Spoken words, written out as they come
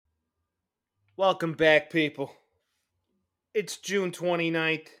Welcome back, people. It's June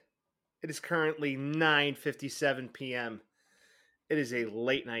 29th. It is currently 9:57 p.m. It is a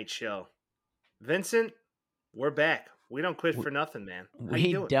late night show. Vincent, we're back. We don't quit W- for nothing, man. How you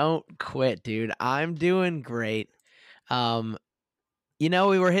We doing? don't quit, dude. I'm doing great. Um, we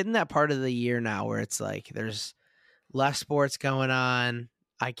were hitting that part of the year now where it's like there's less sports going on.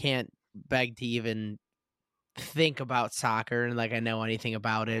 I can't beg to even think about soccer and like I know anything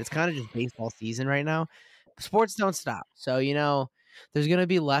about it. It's kind of just baseball season right now. Sports don't stop. So, there's going to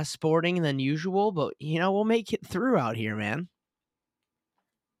be less sporting than usual, but we'll make it through out here, man.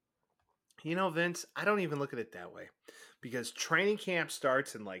 Vince, I don't even look at it that way because training camp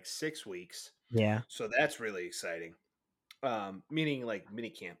starts in like 6 weeks. Yeah. So that's really exciting. Meaning like mini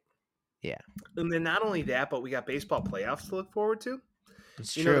camp. Yeah. And then not only that, but we got baseball playoffs to look forward to.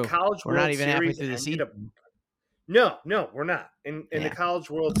 It's The true. College We're not World even halfway Series through the ended season. No, we're not. And the Yeah. College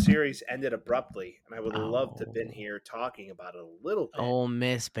World Series ended abruptly, and I would love to have been Oh, here talking about it a little bit. Ole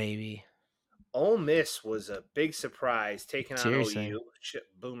Miss, baby. Ole Miss was a big surprise taking on Seriously. OU.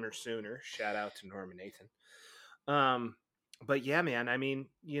 Boomer Sooner. Shout out to Norman Nathan. Um, but yeah, man, I mean,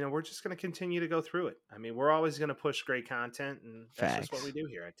 we're just going to continue to go through it. I mean, we're always going to push great content, and that's just what we Facts. do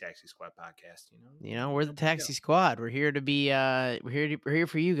here at Taxi Squad Podcast. We're the No big deal. taxi squad. We're here to be we're here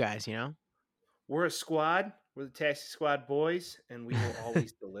for you guys, We're a squad. We're the Taxi Squad boys, and we will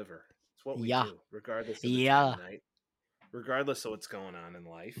always deliver. It's what we Yeah. do, regardless of the time Yeah. of night, regardless of what's going on in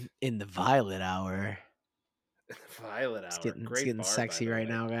life. In the violet hour. Violet Hour, It's great getting bar, by sexy the right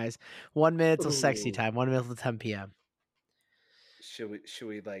way. now, guys. 1 minute till sexy Ooh. time. 1 minute till 10 p.m. Should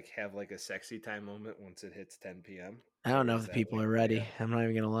we like have like a sexy time moment once it hits 10 p.m.? I don't Or know if is the that people way are too ready. early? I'm not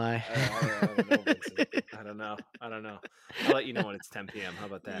even gonna lie. I don't know, Vincent. I don't know. I'll let you know when it's 10 p.m. How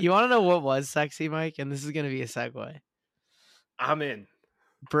about that? You want to know what was sexy, Mike? And this is gonna be a segue. I'm in.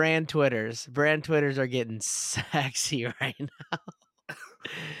 Brand Twitters are getting sexy right now.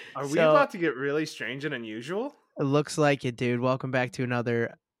 Are we So about to get really strange and unusual? it looks like it, dude. Welcome back to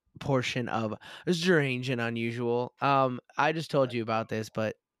another portion of Strange and Unusual. I just told you about this,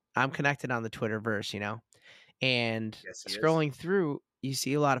 but I'm connected on the Twitterverse, and Yes, he is. scrolling through, you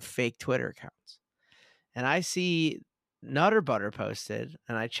see a lot of fake Twitter accounts, and I see Nutter Butter posted,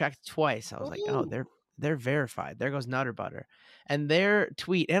 and I checked twice. I was like, oh, Ooh. they're verified. There goes Nutter Butter, and their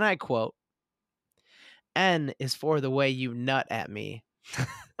tweet, and I quote, "N is for the way you nut at me."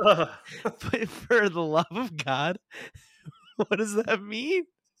 But for the love of God, what does that mean?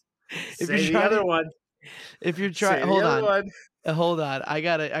 If Say you're the trying other to, one. if you're trying, Say the other one. hold on. I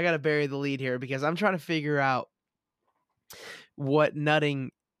gotta bury the lead here because I'm trying to figure out what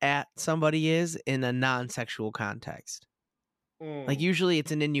nutting at somebody is in a non-sexual context. Like usually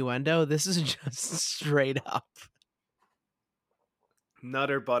it's an innuendo. This is just straight up.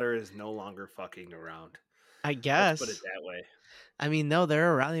 Nutter Butter is no longer fucking around. I Let's put it guess. that way. I mean, no,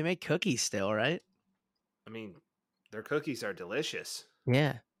 they're around. They make cookies still, right? I mean, their cookies are delicious.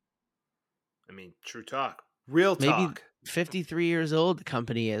 Yeah. I mean, true talk. Real Maybe talk. 53 years old the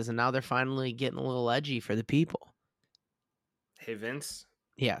company is, and now they're finally getting a little edgy for the people. Hey, Vince.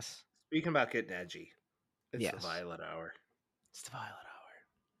 Yes. Speaking about getting edgy, it's the Yes. Violet Hour. It's the violet hour.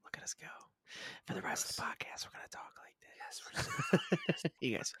 Look at us go. For the rest of the podcast, we're going to talk like this. Yes, we're just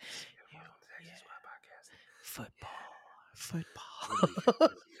You guys. What are we Football.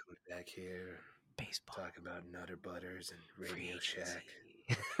 doing back here? Baseball. Talking about Nutter Butters and Radio Free Shack.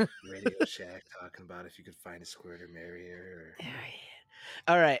 agency. Radio Shack talking about if you could find a squirter, marry her. Oh,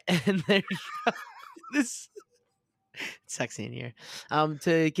 yeah. All right. And there you go. This sexy in here.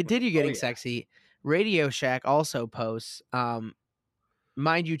 To continue getting sexy, Radio Shack also posts,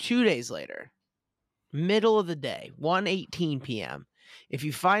 mind you, 2 days later, middle of the day, 1:18 p.m. If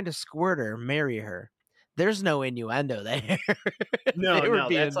you find a squirter, marry her. There's no innuendo there. They were No, that's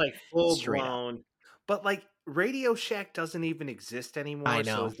being like full straight up. blown. But like Radio Shack doesn't even exist anymore. I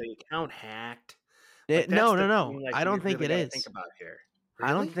So know. is the account hacked? Like that's No. the thing. Like I we don't think really it got to think is. about here. I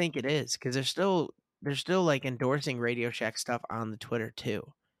don't Really? think it is because they're still like endorsing Radio Shack stuff on the Twitter too.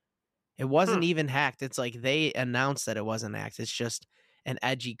 It wasn't even hacked. It's like they announced that it wasn't hacked. It's just an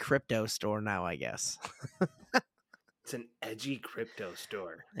edgy crypto store now, I guess. It's an edgy crypto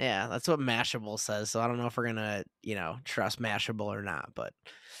store. Yeah, that's what Mashable says. So I don't know if we're gonna, trust Mashable or not. But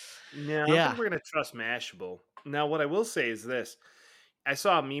No, I don't yeah, think we're gonna trust Mashable. Now, what I will say is this: I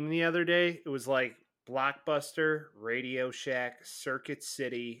saw a meme the other day. It was like Blockbuster, Radio Shack, Circuit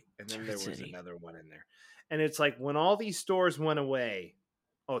City, and then there was another one in there. And it's like when all these stores went away.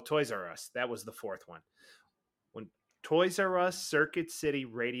 Oh, Toys R Us. That was the fourth one. When Toys R Us, Circuit City,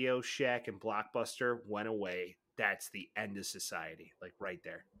 Radio Shack, and Blockbuster went away, that's the end of society. Like right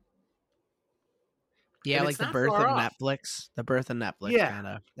there. Yeah, and like it's the not birth far of off. Netflix. The birth of Netflix Yeah, kind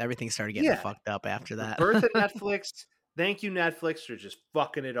of everything started getting yeah. fucked up after The that. birth of Netflix. Thank you, Netflix, for just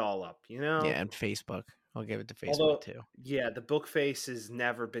fucking it all up. Yeah, and Facebook. I'll give it to Facebook Although, too. yeah, the book face has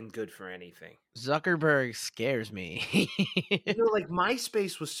never been good for anything. Zuckerberg scares me. Like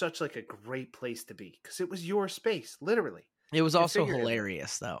MySpace was such like a great place to be because it was your space, literally It was and also figuratively.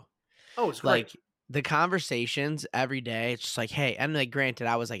 hilarious though. Oh, it's great. Like the conversations every day, it's just like, hey, and like granted,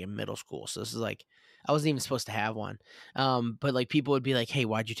 I was like in middle school, so this is like I wasn't even supposed to have one. But like people would be like, hey,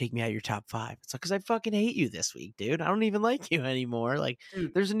 why'd you take me out of your top 5? It's like, because I fucking hate you this week, dude. I don't even like you anymore. Like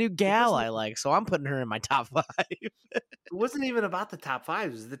Dude, there's a new it gal wasn't I like, so I'm putting her in my top 5. it wasn't even about the top 5,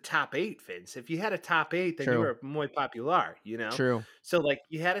 it was the top 8, Vince. If you had a top 8, then you True. were muy popular, you know? True. So, like,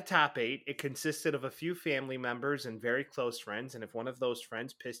 you had a top 8, it consisted of a few family members and very close friends, and if one of those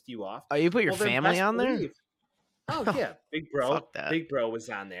friends pissed you off, Oh, you put your well, then family best on there? believe oh, yeah, Fuck that. Big Bro was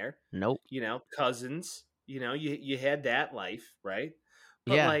on there, Nope. cousins, you had that life, right?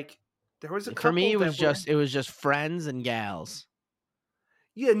 But, Yeah. like, there was a For me, couple that were it was just friends and gals.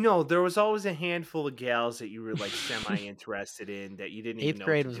 yeah, no, there was always a handful of gals that you were, like, semi-interested in that you didn't even 8th know what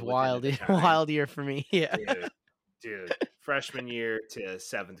grade to was do with it at wild, the time. wild year for me. Yeah. Dude, freshman year to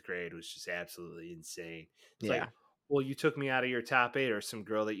 7th grade was just absolutely insane. It's Yeah. like, well, you took me out of your top 8 or some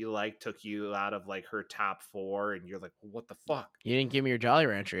girl that you like took you out of, like, her top 4, and you're like, "Well, what the fuck?" You didn't give me your Jolly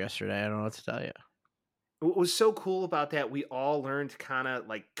Rancher yesterday. I don't know what to tell you. What was so cool about that, we all learned kinda,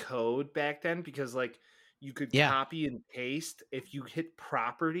 like, code back then because, like, you could Yeah. copy and paste if you hit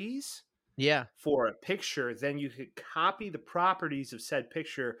properties Yeah. for a picture, then you could copy the properties of said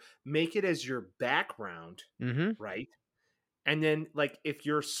picture, make it as your background, Mm-hmm. right? And then, like, if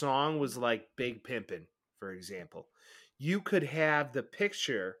your song was like Big Pimpin', for example, you could have the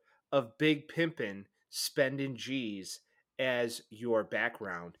picture of Big Pimpin' spending G's as your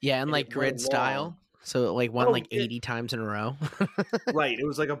background, Yeah, and and like it went grid along. style. So it like won Oh, like 80 times in a row. right. It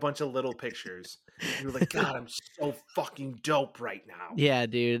was like a bunch of little pictures. You were like, God, I'm so fucking dope right now. Yeah,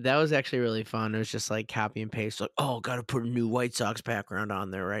 dude, that was actually really fun. It was just like copy and paste. Like, oh, gotta put a new White Sox background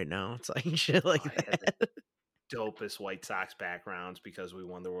on there right now. It's like shit like I had the that. dopest White Sox backgrounds because we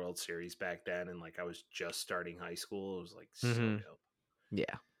won the World Series back then, and like I was just starting high school. It was like so Mm-hmm. dope.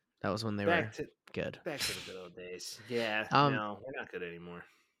 Yeah, that was when they Back were to good. back to the good old days. Yeah, Um, no, we're not good anymore.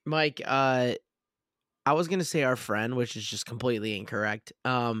 Mike, I was gonna say our friend, which is just completely incorrect.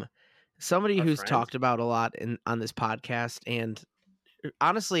 Somebody Our who's friend? talked about a lot on this podcast, and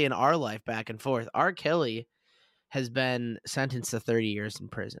honestly in our life back and forth. R. Kelly has been sentenced to 30 years in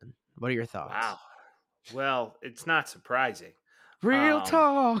prison. What are your thoughts? Wow. Well, it's not surprising. Real Um,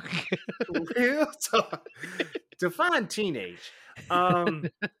 talk. real talk. Define teenage.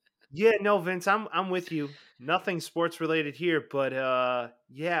 Yeah, no, Vince, I'm with you. Nothing sports related here, but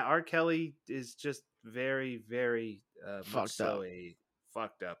yeah, R. Kelly is just very, very much Fucked up. so a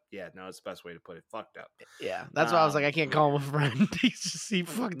fucked up. Yeah, no, it's the best way to put it. Fucked up. Yeah, that's why I was like, I can't Yeah. call him a friend. He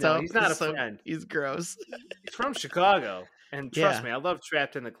fucked No, up. he's not a friend. He's gross. He's from Chicago, and trust Yeah. me, I love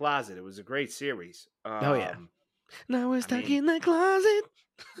Trapped in the Closet. It was a great series. Oh yeah. Now we're I stuck mean, in the closet.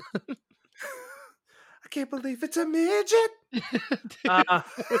 I can't believe it's a midget. Dude, that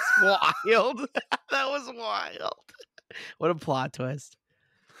was wild. That was wild. What a plot twist.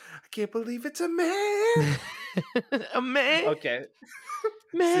 I can't believe it's a man. A man. Okay.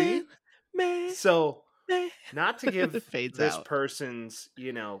 Man. See? Man. So, Man. not to give It fades this out. person's,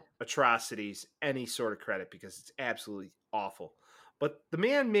 atrocities any sort of credit because it's absolutely awful. But the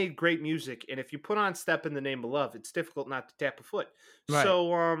man made great music, and if you put on Step in the Name of Love, it's difficult not to tap a foot. Right.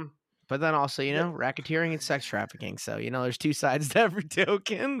 So, but then also, racketeering and sex trafficking. So, there's two sides to every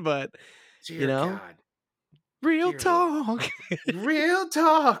token, but dear God. real Dear talk. Real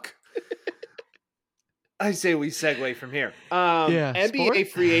talk. I say we segue from here. Yeah, NBA sport?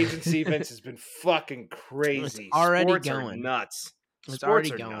 free agency events has been fucking crazy. It's already Sports going. are nuts. It's Sports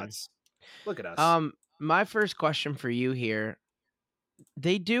already are going. nuts. Look at us. My first question for you here.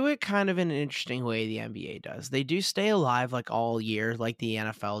 They do it kind of in an interesting way, the NBA does. They do stay alive like all year, like the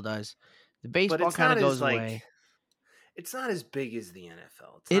NFL does. The baseball kind of goes away. It's not as big as the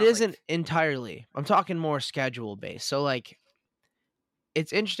NFL. It isn't entirely. I'm talking more schedule based. So like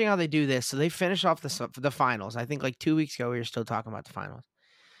it's interesting how they do this. So they finish off the finals. I think like 2 weeks ago we were still talking about the finals.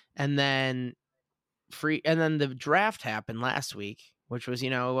 And then the draft happened last week, which was, it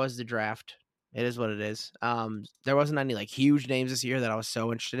was the draft. It is what it is. There wasn't any like huge names this year that I was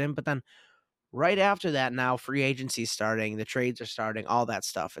so interested in, but then right after that, now free agency starting, the trades are starting, all that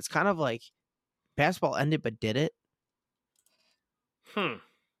stuff. It's kind of like basketball ended, but did it? Hmm.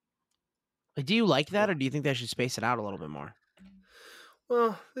 Like, do you like that, or do you think they should space it out a little bit more?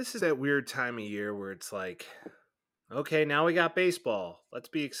 Well, this is that weird time of year where it's like, okay, now we got baseball. Let's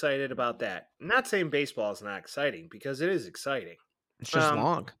be excited about that. I'm not saying baseball is not exciting because it is exciting. It's just Um,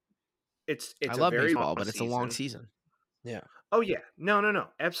 long. I it's a love very baseball, long but it's a long season. season. Yeah. Oh yeah, no,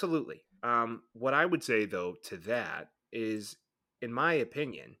 absolutely. What I would say though to that is, in my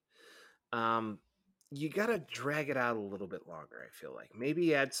opinion, um, you got to drag it out a little bit longer. I feel like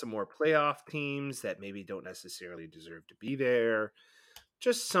maybe add some more playoff teams that maybe don't necessarily deserve to be there.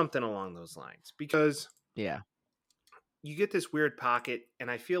 Just something along those lines because Yeah. you get this weird pocket, and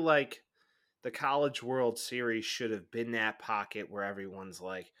I feel like the College World Series should have been that pocket where everyone's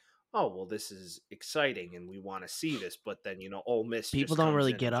like, "Oh, well, this is exciting, and we want to see this." But then, Ole Miss People just don't comes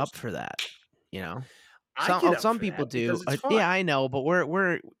really in get and up just. for that, you know. I get up Some for people that do. because it's Yeah, fun. I know, but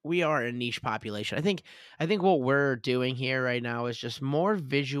we are a niche population. I think what we're doing here right now is just more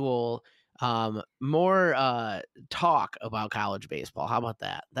visual, more talk about college baseball. How about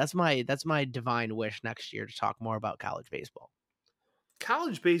that? That's my divine wish next year to talk more about college baseball.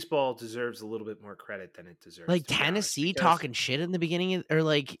 College baseball deserves a little bit more credit than it deserves, Like to be honest. Tennessee Because, talking shit in the beginning or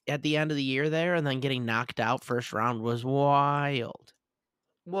like at the end of the year there, and then getting knocked out first round was wild.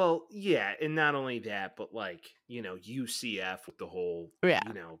 well, yeah, and not only that, but like UCF with the whole Yeah,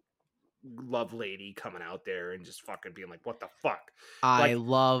 love lady coming out there and just fucking being like, "What the fuck?" I Like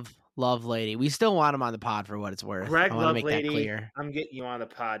love Lady. We still want him on the pod for what it's worth. I Greg want to make that Lovelady, clear, I'm getting you on the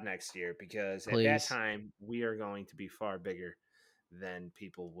pod next year because at that please. time we are going to be far bigger than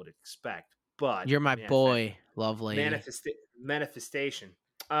people would expect. But You're my boy, Lady. manifestation.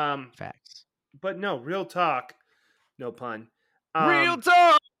 Um, Facts. but no, real talk, no pun. Real Um,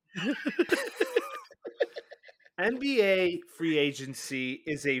 talk. NBA free agency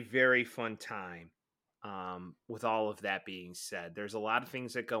is a very fun time. With all of that being said, there's a lot of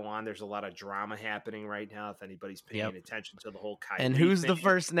things that go on. There's a lot of drama happening right now. If anybody's Yep. paying attention to the whole And Kyrie who's thing, the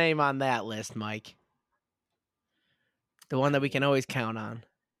first name on that list, Mike? The one that we can always count on.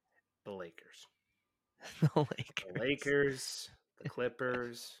 the Lakers, The the Lakers, the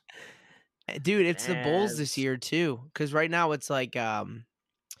Clippers, Dude, the it's the Bulls this Mavs. year too. Because right now it's like,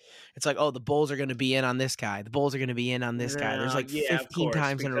 oh, the Bulls are going to be in on this guy. The Bulls are going to be in on this guy. There's No, like yeah, of 15 course,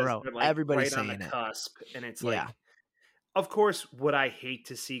 times in a because row. they're like Everybody's right on the saying it. cusp, and it's Yeah. like, of course, would I hate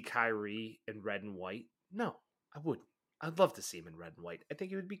to see Kyrie in red and white? No, I wouldn't. I'd love to see him in red and white. I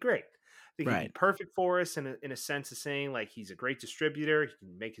think it would be great. I think he'd be Right. perfect for us in a sense of saying like he's a great distributor. He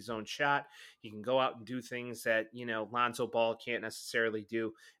can make his own shot. He can go out and do things that Lonzo Ball can't necessarily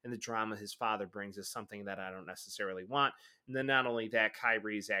do. And the drama his father brings is something that I don't necessarily want. And then not only that,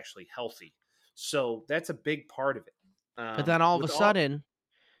 Kyrie is actually healthy, so that's a big part of it. But then all of a With all sudden,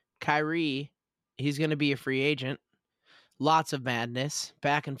 Kyrie, he's going to be a free agent. Lots of madness,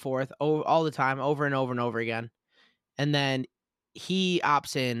 back and forth, all the time, over and over and over again. And then he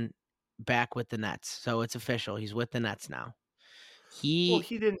opts in back with the Nets. So it's official. He's with the Nets now. Well, He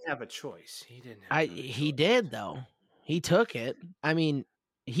he didn't have a choice. He didn't have another he choice. did though. He took it. I mean,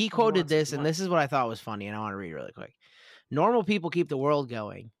 he He quoted wants his this, and money. this is what I thought was funny, and I want to read really quick. Normal people keep the world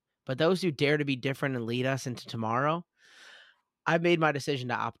going, but those who dare to be different and lead us into tomorrow, I've made my decision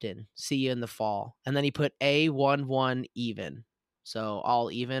to opt in. See you in the fall. And then he put A11 even. So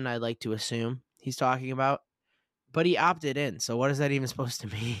all even, I'd like to assume he's talking about. But he opted in. So what is that even supposed to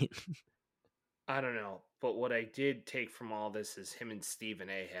mean? I don't know, but what I did take from all this is him and Stephen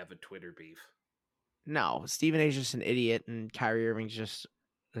A have a Twitter beef. No, Stephen A's just an idiot, and Kyrie Irving's just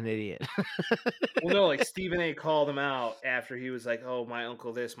an idiot. Well, no, like Stephen A called him out after he was like, "Oh, my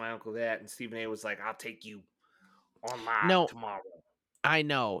uncle this, my uncle that," and Stephen A was like, "I'll take you on live No, tomorrow." I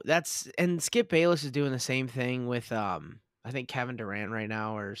know. And Skip Bayless is doing the same thing with I think Kevin Durant right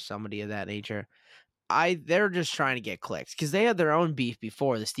now or somebody of that nature. They're just trying to get clicks because they had their own beef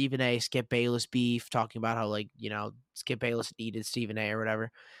before, the Stephen A. Skip Bayless beef, talking about how Skip Bayless needed Stephen A. or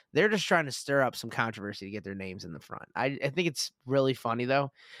whatever. They're just trying to stir up some controversy to get their names in the front. I think it's really funny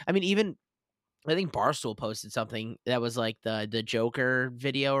though. I mean, even I think Barstool posted something that was like the Joker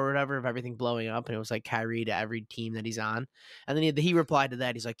video or whatever of everything blowing up, and it was like Kyrie to every team that he's on, and then he replied to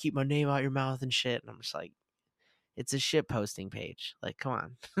that. He's like, "Keep my name out your mouth and shit," and I'm just like, it's a shit posting page. Like, come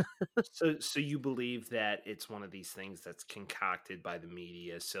on. So you believe that it's one of these things that's concocted by the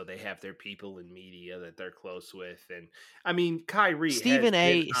media, so they have their people in media that they're close with, and I mean, Kyrie has been Stephen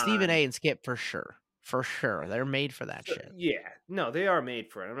on. A. and Skip for sure. For sure. They're made for that So, shit. yeah, no, they are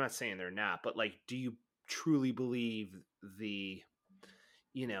made for it. I'm not saying they're not, but like, do you truly believe the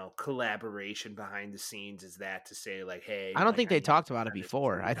collaboration behind the scenes is that to say like, hey, I don't like think I they need you talked to about it send this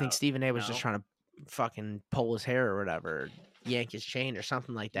before. tweet I think out? Stephen A. was just No, trying to fucking pull his hair or whatever, yank his chain or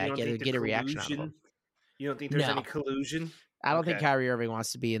something like you that, don't think the get a reaction out of him. collusion? You don't think there's any No. collusion? I don't think Okay. Kyrie Irving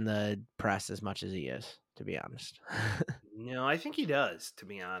wants to be in the press as much as he is, to be honest. No, I think he does, to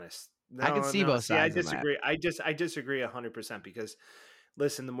be honest. I can No, see no. both See, I sides of that. disagree. I disagree 100% because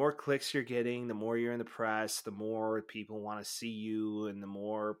listen, the more clicks you're getting, the more you're in the press, the more people want to see you, and the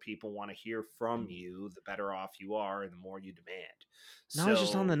more people want to hear from you, the better off you are, and the more you demand. Now he's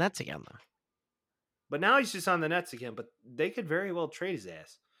just on the So, Nets again, though. but now he's just on the Nets again. But they could very well trade his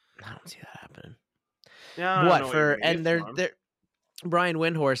ass. I don't see that happening. Yeah, I don't What know what you're for? gonna get And for him. Brian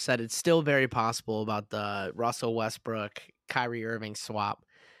Windhorst said it's still very possible about the Russell Westbrook Kyrie Irving swap.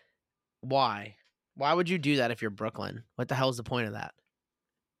 Why? Why would you do that if you're Brooklyn? What the hell is the point of that?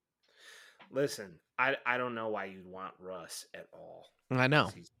 Listen, I don't know why you'd want Russ at all. I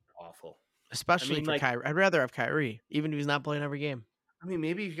know, He's awful. especially for Like, Kyrie. I'd rather have Kyrie, even if he's not playing every game. I mean,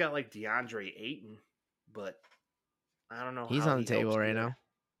 maybe you've got like DeAndre Ayton, but I don't know He's how on the he helps table right you there. now.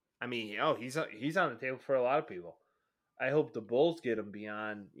 I mean, he's on the table for a lot of people. I hope the Bulls get him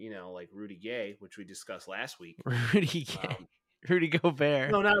beyond, like Rudy Gay, which we discussed last week. Rudy Gay. Rudy Gobert.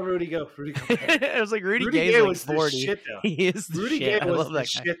 No, not Rudy Gay. Rudy Gobert. It was like Rudy Rudy Gay's Gay like was 40. the shit, though. He is the Rudy shit. Gay I was love the that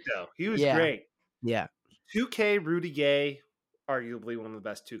guy. shit, though. He was Yeah. great. Yeah. 2K Rudy Gay, arguably one of the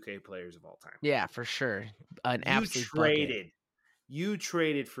best 2K players of all time. Yeah, for sure. An absolute bucket. You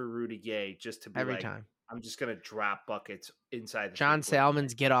traded for Rudy Gay just to be Every like, time. I'm just gonna drop buckets inside the John three-point line.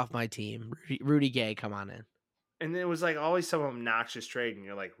 Salmons, get off my team. Rudy Gay, come on in. And it was like always some obnoxious trade, and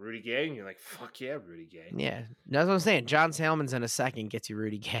you're like Rudy Gay, and you're like, fuck yeah, Rudy Gay. Yeah, that's what I'm saying. John Salmons in a second gets you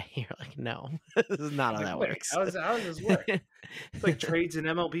Rudy Gay. You're like, no, this is not how that works. How does this work? It's like trades in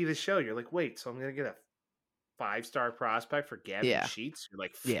MLB The Show. You're like, wait, so I'm gonna get a 5-star prospect for Gavin Sheets? You're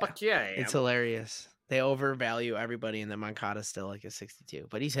like, fuck yeah, I am. It's hilarious. They overvalue everybody, and then Moncada's still like a 62,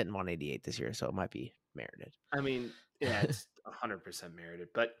 but he's hitting 188 this year, so it might be merited. I mean, yeah, it's 100% merited.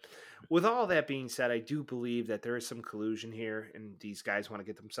 But with all that being said, I do believe that there is some collusion here, and these guys want to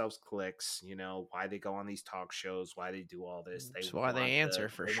get themselves clicks. Why they go on these talk shows, why they do all this. That's why they answer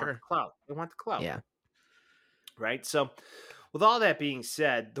for sure. Want the clout. They want the clout. Yeah. Right. So, with all that being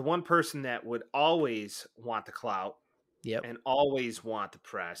said, the one person that would always want the clout, and always want the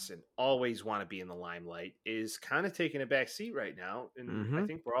press, and always want to be in the limelight is kind of taking a back seat right now. And I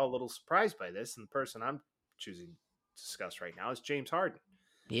think we're all a little surprised by this. And the person I'm choosing to discuss right now is James Harden.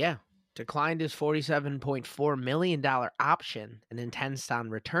 Yeah. Declined his $47.4 million option and intends on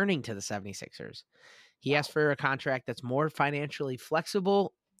returning to the 76ers. He asked for a contract that's more financially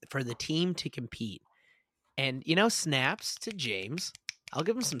flexible for the team to compete. And, snaps to James. I'll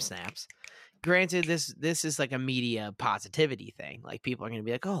give him some snaps. Granted, this is like a media positivity thing. Like, people are going to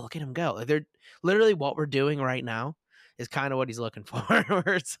be like, oh, look at him go. Like, they're literally what we're doing right now is kind of what he's looking for.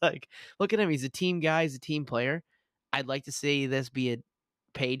 Where it's like, look at him. He's a team guy. He's a team player. I'd like to see this be a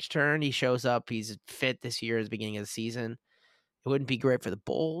page turn. He shows up. He's fit this year at the beginning of the season. It wouldn't be great for the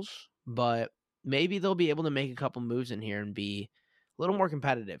Bulls, but maybe they'll be able to make a couple moves in here and be a little more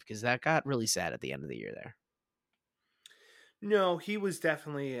competitive, because that got really sad at the end of the year there. No, he was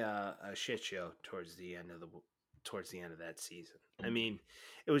definitely a shit show towards the end of that season. I mean,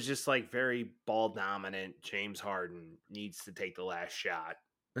 it was just like very ball dominant. James Harden needs to take the last shot.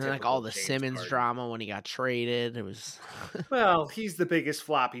 And like all the Simmons drama when he got traded, it was. Well, he's the biggest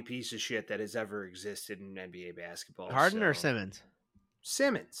floppy piece of shit that has ever existed in NBA basketball. Harden or Simmons?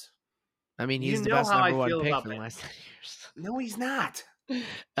 Simmons. I mean, he's the best number one pick for the last 10 years. No, he's not.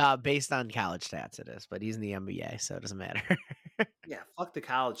 Based on college stats, it is, but he's in the NBA, so it doesn't matter. Yeah, fuck the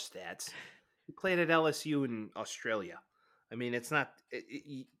college stats. He played at LSU in Australia. I mean, it's not.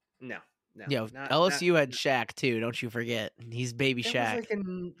 No. Yo, LSU had Shaq too. Don't you forget? He's baby Shaq.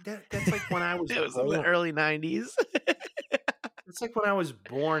 That's like when I was. It was in the early '90s. It's like when I was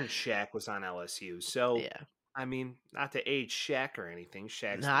born. Shaq was on LSU. So yeah. I mean, not to age Shaq or anything.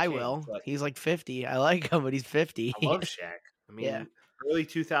 Shaq's I will. He's like 50. I like him, but he's 50. I love Shaq. I mean, early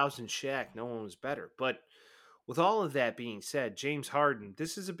 2000 Shaq, no one was better. But with all of that being said, James Harden,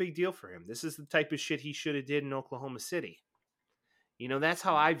 this is a big deal for him. This is the type of shit he should have did in Oklahoma City. That's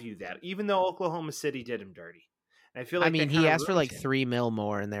how I view that. Even though Oklahoma City did him dirty. And I feel like I mean, he asked for like $3 million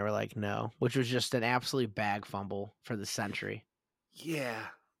more, and they were like, no, which was just an absolute bag fumble for the century. Yeah.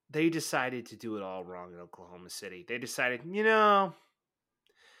 They decided to do it all wrong in Oklahoma City. They decided, 2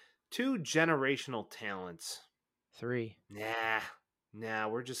 generational talents. 3. Nah,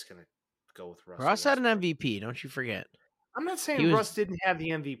 we're just going to go with Russ. Russ had an MVP, don't you forget. I'm not saying Russ didn't have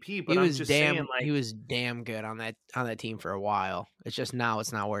the MVP, but I'm just saying, like, he was damn good on that team for a while. It's just now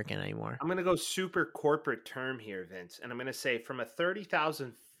it's not working anymore. I'm going to go super corporate term here, Vince, and I'm going to say from a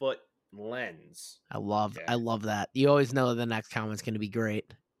 30,000 foot lens. I love that. You always know the next comment's going to be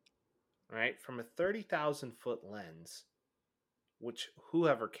great. Right? From a 30,000 foot lens, which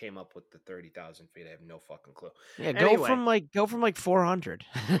whoever came up with the 30,000 feet, I have no fucking clue. Yeah, Anyway, go from like 400.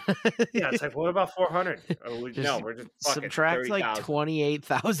 yeah, it's like, what about 400? No, Just we're just fucking subtract like 30,000.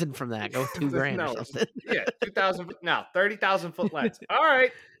 28,000 from that. Go $2,000 or No, something. yeah, 2,000. No, 30,000 foot lens. All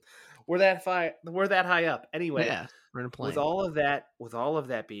right, we're that high. We're that high up. Anyway, Yeah, we're in a with plane. all of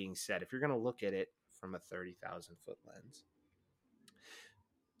that being said, if you're gonna look at it from a 30,000 foot lens,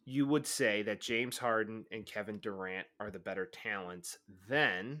 you would say that James Harden and Kevin Durant are the better talents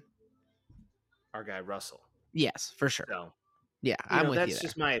than our guy Russell. Yes, for sure. So, Yeah, I'm with you that's there.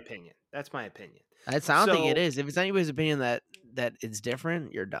 just my opinion. That's my opinion. I don't think it So, is. If it's anybody's opinion that it's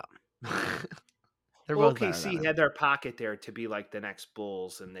different, you're dumb. They're well, both better than OKC him. had their pocket there to be like the next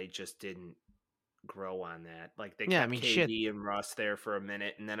Bulls, and they just didn't grow on that. Like they Yeah, I kept mean, shit. KD and Russ there for a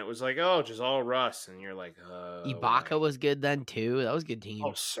minute, and then it was like, oh, just all Russ, and you're like, Ibaka why? was good then too. That was a good Oh,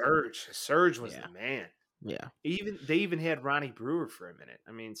 team. Serge was Yeah, the man. yeah. They even had Ronnie Brewer for a minute.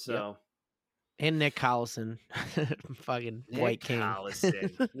 I mean, Yep. so And Nick Collison, fucking Nick White King.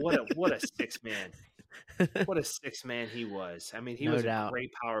 Collison, what a six man. What a six man he was. I mean, he No was a doubt.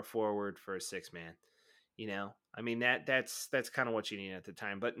 great power forward for a six man. I mean that's kind of what you need at the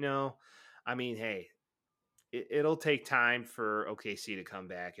time. But no, I mean, hey, it'll take time for OKC to come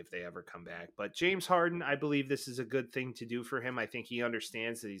back if they ever come back. But James Harden, I believe this is a good thing to do for him. I think he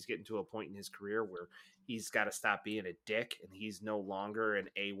understands that he's getting to a point in his career where he's got to stop being a dick, and he's no longer an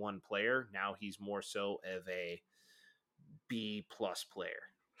A1 player. Now he's more so of a B+ player.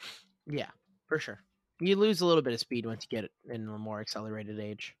 Yeah, for sure. You lose a little bit of speed once you get it in a more accelerated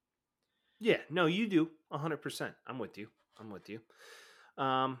age. Yeah, no, you do 100%. I'm with you.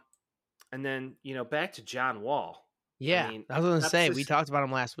 And then back to John Wall. Yeah, I was gonna say we talked about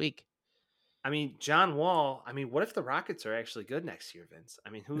him last week. I mean, John Wall. I mean, what if the Rockets are actually good next year, Vince?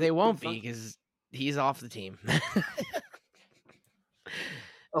 I mean, They won't be because he's off the team.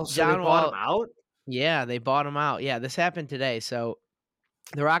 Oh, so John they bought him out? Yeah, they bought him out. Yeah, this happened today. So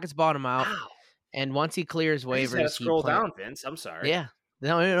the Rockets bought him out, Wow. and once he clears waivers, I just had to scroll down, Vince. I'm sorry. Yeah,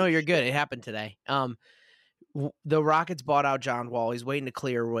 no, you're good. It happened today. The Rockets bought out John Wall. He's waiting to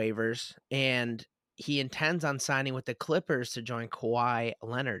clear waivers, and he intends on signing with the Clippers to join Kawhi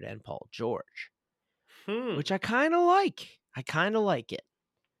Leonard and Paul George, which I kind of like. I kind of like it.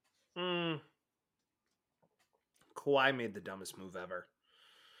 Kawhi made the dumbest move ever.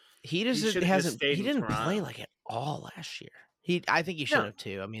 He didn't play like at all last year. I think he should have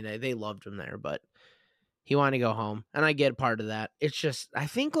too. I mean, they loved him there, but he wanted to go home, and I get part of that. It's just I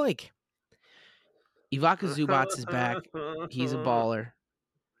think like Ivica Zubac is back. He's a baller.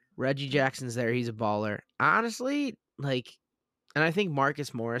 Reggie Jackson's there. He's a baller. Honestly, like, and I think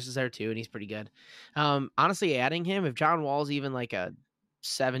Marcus Morris is there too, and he's pretty good. Honestly, adding him, if John Wall's even like a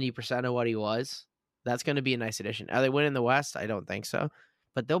 70% of what he was, that's going to be a nice addition. Are they winning the West? I don't think so,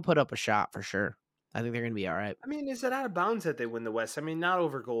 but they'll put up a shot for sure. I think they're going to be all right. I mean, is it out of bounds that they win the West? I mean, not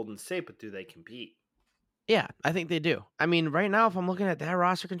over Golden State, but do they compete? Yeah, I think they do. I mean, right now, if I'm looking at that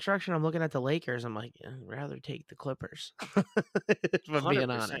roster construction, I'm looking at the Lakers. I'm like, I'd rather take the Clippers. If I'm being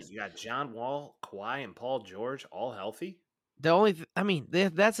honest. You got John Wall, Kawhi, and Paul George all healthy.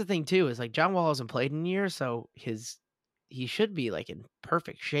 That's the thing too. Is like John Wall hasn't played in years, so he should be like in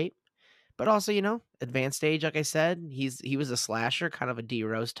perfect shape. But also, advanced stage, like I said, he was a slasher, kind of a D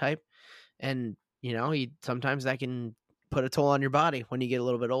Rose type, and he sometimes that can put a toll on your body when you get a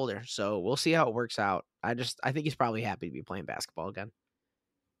little bit older. So we'll see how it works out. I think he's probably happy to be playing basketball again.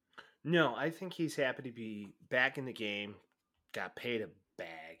 No, I think he's happy to be back in the game, got paid a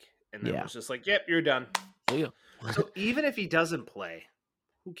bag, and then was just like, yep, you're done. Yeah. So even if he doesn't play,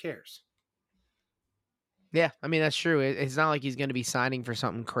 who cares? Yeah, I mean, that's true. It's not like he's going to be signing for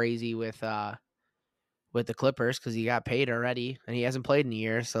something crazy with the Clippers because he got paid already and he hasn't played in a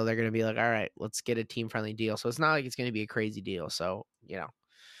year. So they're going to be like, all right, let's get a team-friendly deal. So it's not like it's going to be a crazy deal. So,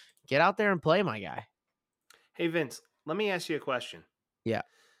 get out there and play, my guy. Hey, Vince, let me ask you a question. Yeah.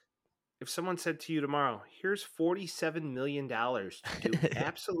 If someone said to you tomorrow, here's $47 million to do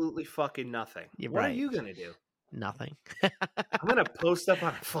absolutely fucking nothing, what are you going to do? Nothing. I'm going to post up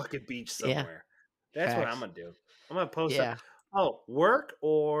on a fucking beach somewhere. Yeah. That's what I'm going to do. I'm going to post up. Oh, work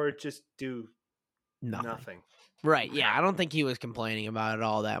or just do nothing. Right. Yeah. I don't think he was complaining about it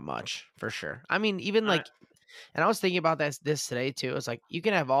all that much, for sure. I mean, even and I was thinking about this today too. It's like you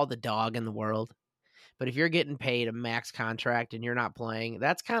can have all the dog in the world, but if you're getting paid a max contract and you're not playing,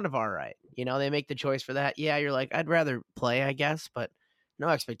 that's kind of all right. They make the choice for that. Yeah, you're like, I'd rather play, I guess, but no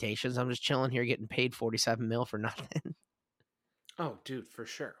expectations. I'm just chilling here getting paid $47 million for nothing. Oh, dude, for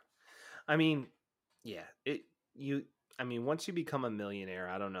sure. I mean, yeah, once you become a millionaire,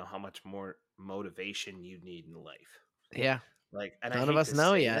 I don't know how much more motivation you need in life. Yeah. Like, and I None of hate us to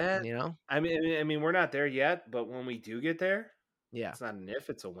know say yet, that. you know? I mean, we're not there yet, but when we do get there, Yeah. it's not an if,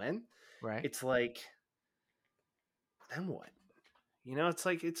 it's a when. Right. It's like, then what? It's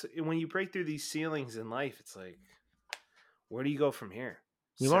like it's when you break through these ceilings in life, it's like, where do you go from here?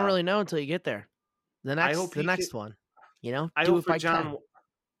 You won't So really know until you get there. The I hope he next one. I Do hope it for by John. 10.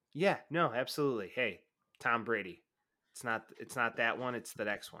 Yeah, no, absolutely. Hey, Tom Brady. It's not that one, it's the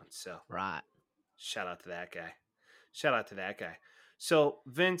next one. So Right. shout out to that guy. Shout out to that guy. So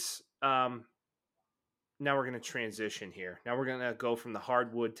Vince, now we're gonna transition here. Now we're gonna go from the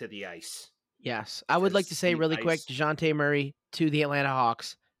hardwood to the ice. Yes. I would like to Because say the really quick, ice DeJounte Murray to the Atlanta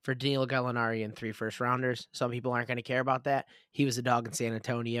Hawks for Danilo Gallinari and 3 first-rounders. Some people aren't going to care about that. He was a dog in San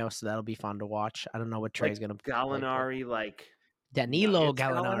Antonio, so that'll be fun to watch. I don't know what Trey's like going to play for. Gallinari, like Danilo Nuggets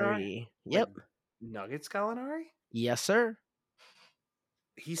Gallinari? Gallinari. Like Yep. Nuggets Gallinari? Yes, sir.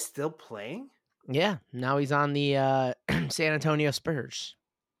 He's still playing? Yeah. Now he's on the San Antonio Spurs.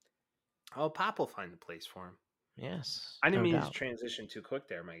 Oh, Pop will find a place for him. Yes. I didn't no mean doubt. to transition too quick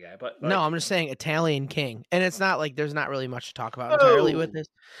there, my guy. But No, like, I'm just saying Italian king. And it's not like there's not really much to talk about entirely with this.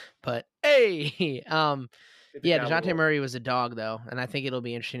 But hey, Get the yeah, guy DeJounte roll. Murray was a dog though, and I think it'll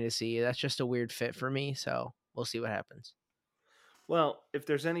be interesting to see. That's just a weird fit for me, so we'll see what happens. Well, if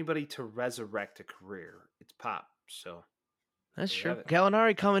there's anybody to resurrect a career, it's Pop. So That's there you true. have it.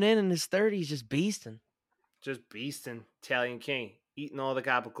 Gallinari coming in his 30s, just beasting. Just beasting, Italian king, eating all the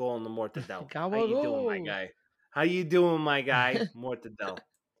gabagool and the mortadella. How Gabagool. you doing, my guy? How you doing, my guy? Mortadella.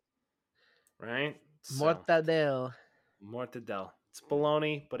 Right? So, Mortadell. mortadella. It's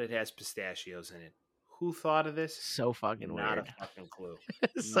bologna, but it has pistachios in it. Who thought of this? So fucking Not weird. a fucking clue.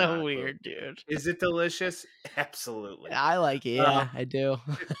 So Not a clue. weird, dude. Is it delicious? Absolutely. I like it. Yeah, I do.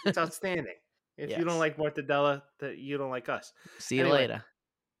 It's outstanding. If you don't Yes. like mortadella, that you don't like us. See you Anyway, later.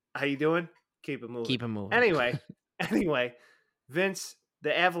 how you doing? Keep it moving. Keep it moving. Anyway, Vince,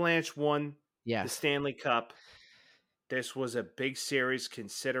 the Avalanche won the Yes. Stanley Cup. This was a big series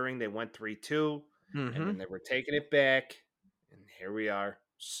considering they went 3-2 and then they were taking it back, and here we are.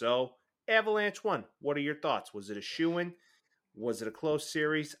 So, Avalanche won. What are your thoughts? Was it a shoo-in? Was it a close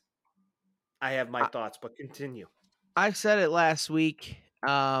series? I have my thoughts, but continue. I said it last week.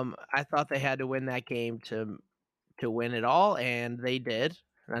 I thought they had to win that game to win it all, and they did.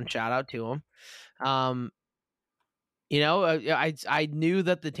 And shout out to them. I knew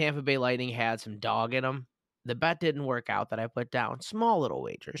that the Tampa Bay Lightning had some dog in them. The bet didn't work out that I put down. Small little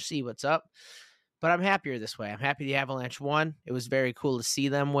wager, see what's up. But I'm happier this way. I'm happy the Avalanche won. It was very cool to see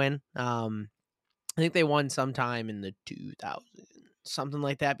them win. I think they won sometime in the 2000s, something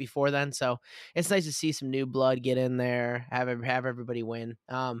like that before then. So it's nice to see some new blood get in there, have everybody win.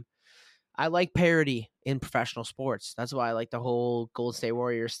 I like parity in professional sports. That's why I like the whole Golden State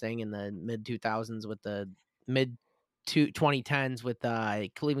Warriors thing in the mid 2000s with the mid 2010s with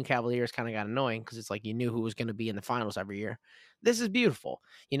Cleveland Cavaliers kind of got annoying because it's like you knew who was going to be in the finals every year. This is beautiful.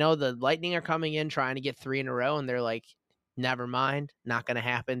 The Lightning are coming in trying to get 3 in a row, and they're like, never mind, not going to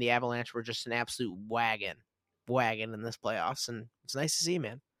happen. The Avalanche were just an absolute wagon in this playoffs, and it's nice to see,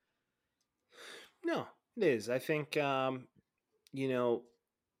 man. No, it is. I think, the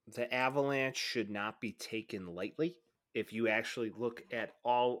Avalanche should not be taken lightly. If you actually look at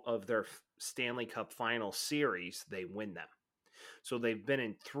all of their Stanley Cup final series, they win them. So they've been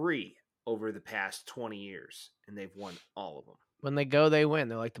in 3 over the past 20 years, and they've won all of them. When they go, they win.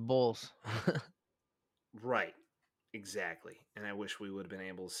 They're like the Bulls. Right. Exactly. And I wish we would have been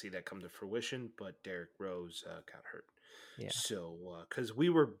able to see that come to fruition, but Derrick Rose got hurt. Yeah. So, because we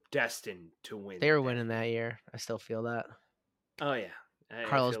were destined to win. They were winning that year. I still feel that. Oh, yeah.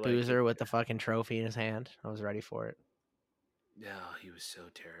 Carlos Boozer with the fucking trophy in his hand. I was ready for it. No, he was so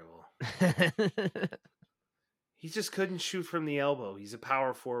terrible. He just couldn't shoot from the elbow. He's a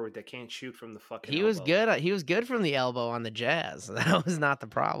power forward that can't shoot from the fucking elbow. Was good. He was good from the elbow on the Jazz. That was not the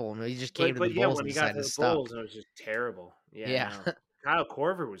problem. He just came to the Bulls when he got to the Bulls, it was just terrible. Yeah. No. Kyle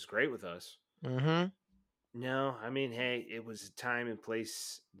Korver was great with us. Mm-hmm. No, I mean, hey, it was a time and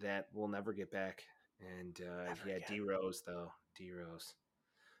place that we'll never get back. And D-Rose, though. D-Rose.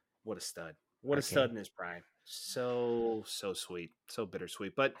 What a stud. What a stud in his prime. So sweet. So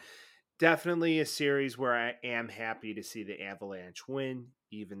bittersweet. But definitely a series where I am happy to see the Avalanche win,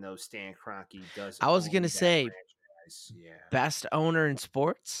 even though Stan Kroenke does. I was going to say, best owner in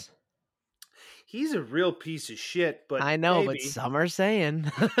sports? He's a real piece of shit, but I know, but some are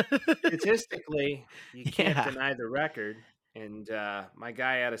saying. Statistically, you can't deny the record. And my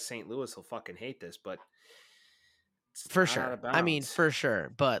guy out of St. Louis will fucking hate this, but for sure. I mean, for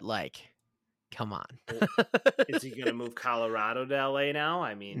sure. But come on. Well, is he going to move Colorado to LA now?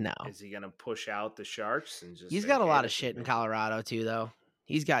 I mean, No. is he going to push out the Sharks and just He's say, got a hey, lot of this is shit in my... Colorado too, though.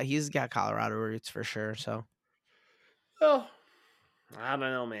 He's got Colorado roots for sure. So, Oh, I don't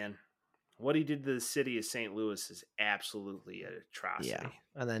know, man. What he did to the city of St. Louis is absolutely an atrocity. yeah,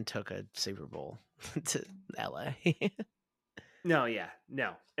 and then took a Super Bowl to LA. No,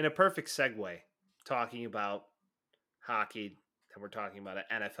 and a perfect segue talking about hockey, and we're talking about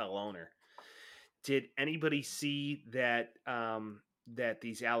an NFL owner. Did anybody see that that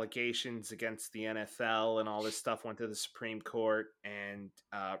these allegations against the NFL and all this stuff went to the Supreme Court, and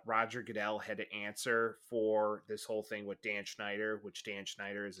Roger Goodell had to answer for this whole thing with Dan Schneider, which Dan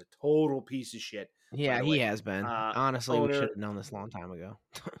Schneider is a total piece of shit. By Yeah, the he way, has been. Honestly, we should have known this a long time ago.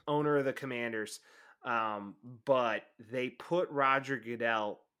 owner of the Commanders, but they put Roger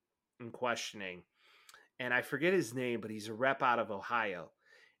Goodell in questioning, and I forget his name, but he's a rep out of Ohio.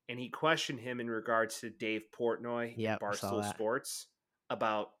 And he questioned him in regards to Dave Portnoy and Barstool Sports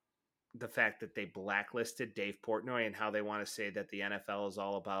about the fact that they blacklisted Dave Portnoy and how they want to say that the NFL is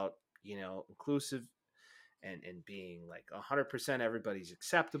all about, inclusive and being like 100% everybody's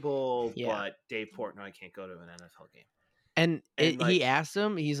acceptable, but Dave Portnoy can't go to an NFL game. And he asked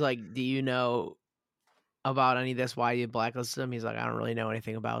him, he's like, do you know about any of this? Why you blacklisted him? He's like, I don't really know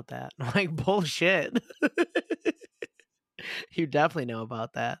anything about that. I'm like, bullshit. You definitely know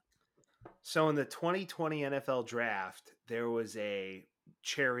about that. So in the 2020 NFL draft, there was a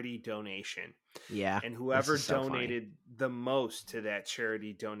charity donation. Yeah. And whoever donated the most to that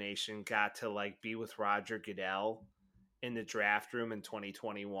charity donation got to be with Roger Goodell in the draft room in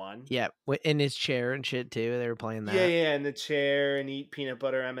 2021. Yeah, in his chair and shit too. They were playing that. Yeah, in the chair and eat peanut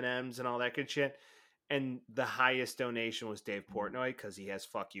butter M&Ms and all that good shit. And the highest donation was Dave Portnoy because he has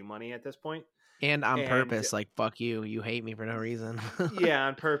fuck you money at this point. And on purpose, like, fuck you, you hate me for no reason. Yeah,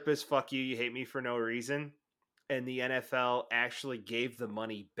 on purpose, fuck you, you hate me for no reason. And the NFL actually gave the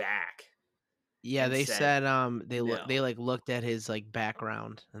money back. Yeah, they said they looked at his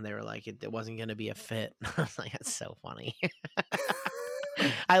background and they were like it wasn't gonna be a fit. I was like, that's so funny.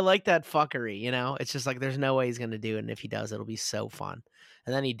 I like that fuckery, It's just like there's no way he's gonna do it, and if he does, it'll be so fun.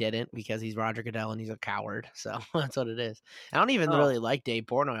 And then he didn't because he's Roger Goodell and he's a coward. So that's what it is. I don't even really like Dave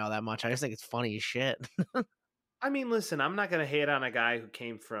Portnoy all that much. I just think it's funny as shit. I mean, listen, I'm not going to hate on a guy who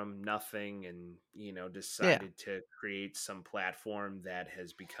came from nothing and, decided to create some platform that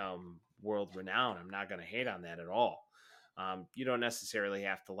has become world renowned. I'm not going to hate on that at all. You don't necessarily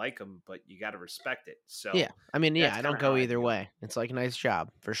have to like him, but you got to respect it. So yeah, I mean, I don't go either way. It's like a nice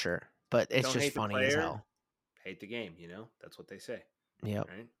job for sure, but it's just funny as hell. Hate the game, that's what they say. Yeah.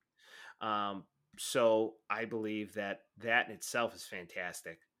 Right. So I believe that in itself is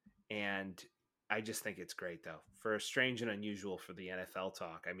fantastic, and I just think it's great, though. For strange and unusual for the NFL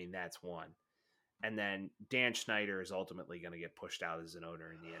talk, I mean, that's one. And then Dan Schneider is ultimately going to get pushed out as an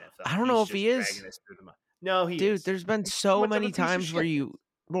owner in the NFL. I don't know if he is. No, he is. Dude, there's been so many times where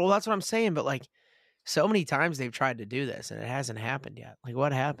well, that's what I'm saying, but so many times they've tried to do this and it hasn't happened yet. Like,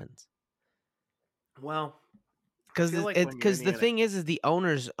 what happens? Well, because the thing is the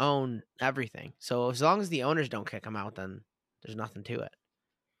owners own everything. So as long as the owners don't kick them out, then there's nothing to it.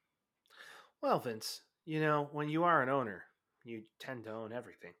 Well, Vince, when you are an owner, you tend to own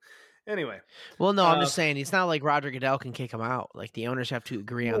everything. Anyway. Well, no, I'm just saying it's not like Roger Goodell can kick him out. Like, the owners have to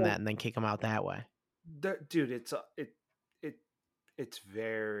agree on that and then kick him out that way. Dude, it's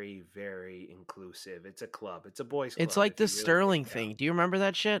very, very inclusive. It's a club. It's a boys' club. It's like the Sterling thing. Do you remember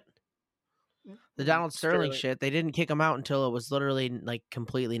that shit? The Donald Sterling shit. They didn't kick him out until it was literally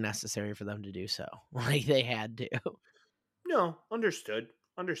completely necessary for them to do so. Like, they had to. No, understood.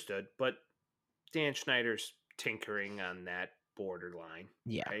 But Dan Schneider's tinkering on that borderline.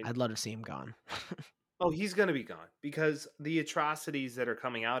 Yeah, right? I'd love to see him gone. Oh, he's going to be gone because the atrocities that are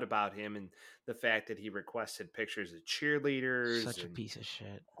coming out about him and the fact that he requested pictures of cheerleaders. Such a piece of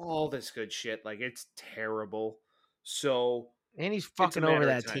shit. All this good shit. It's terrible. So. And he's fucking over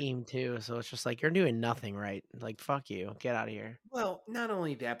that team too. So it's just like, you're doing nothing right. Like, fuck you. Get out of here. Well, not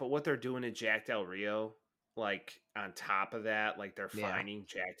only that, but what they're doing to Jack Del Rio. On top of that, they're finding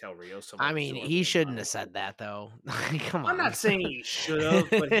Jack Del Rio. I mean, he shouldn't have said that, though. Come on. I'm not saying he should have,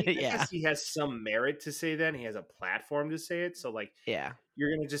 but I guess he has some merit to say that. And he has a platform to say it. So, you're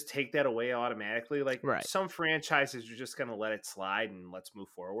going to just take that away automatically. Right. Some franchises are just going to let it slide and let's move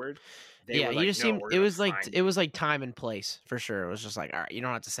forward. You just seemed, it was like time and place for sure. It was just like, all right, you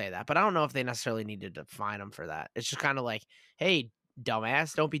don't have to say that. But I don't know if they necessarily needed to fine him for that. It's just kind of like, hey,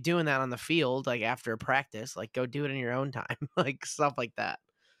 dumbass, don't be doing that on the field after a practice. Go do it in your own time. Stuff like that.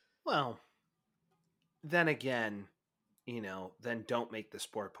 Well, then again, then don't make the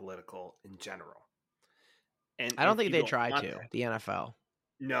sport political in general. And I don't if think you they don't try want to. that, The NFL.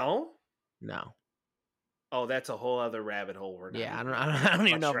 no. No. Oh, that's a whole other rabbit hole. We're not Yeah, even I don't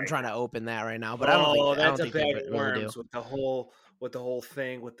even know if I'm right trying now. to open that right now, but I Oh, don't that's a think they bag of really do. worms with the whole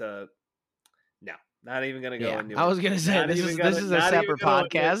thing with the. No, not even gonna go Yeah, into I it. was gonna say this is a Not even separate gonna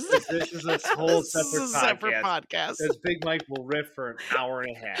admit podcast. this. This is a whole This is separate a separate podcast podcast. because Big Mike will riff for an hour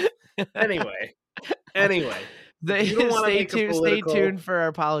and a half. Anyway, if you don't want to make a political, stay tuned for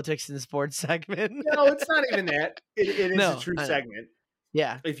our politics and sports segment. No, it's not even that. It is a true segment.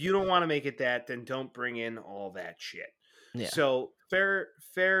 Yeah. If you don't want to make it that, then don't bring in all that shit. Yeah. So fair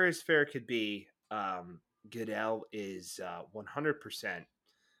as fair could be. Goodell is 100%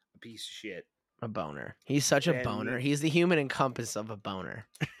 a piece of shit. A boner. He's such a boner. He's the human encompass of a boner.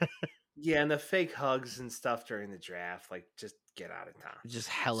 Yeah, and the fake hugs and stuff during the draft, like, just get out of town. Just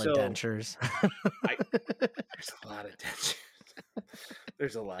hella dentures. There's a lot of dentures.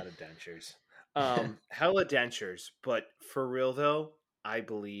 There's a lot of dentures. Hella dentures. But for real, though, I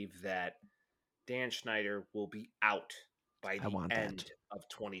believe that Dan Schneider will be out by the end of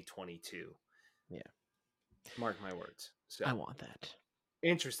 2022. Yeah. Mark my words. So I want that.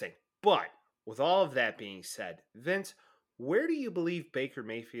 Interesting. But with all of that being said, Vince, where do you believe Baker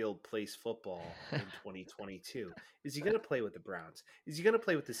Mayfield plays football in 2022? Is he going to play with the Browns? Is he going to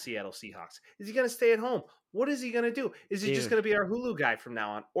play with the Seattle Seahawks? Is he going to stay at home? What is he going to do? Is he just going to be our Hulu guy from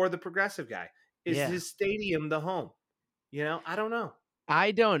now on, or the progressive guy? Is his stadium the home? I don't know.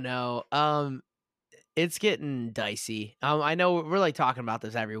 I don't know. It's getting dicey. I know we're like talking about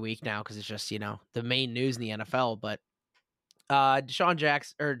this every week now because it's just the main news in the NFL. But Deshaun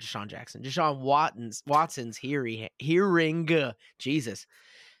Watson's hearing, Jesus,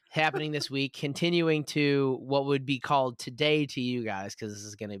 happening this week, continuing to what would be called today to you guys because this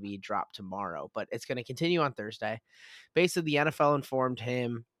is going to be dropped tomorrow, but it's going to continue on Thursday. Basically, the NFL informed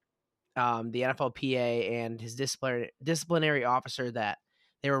him, the NFLPA and his disciplinary officer, that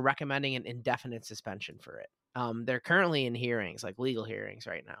they were recommending an indefinite suspension for it. They're currently in hearings, like legal hearings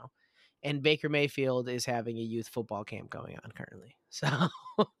right now. And Baker Mayfield is having a youth football camp going on currently. So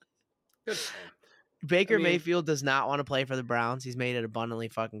Good. Baker Mayfield does not want to play for the Browns. He's made it abundantly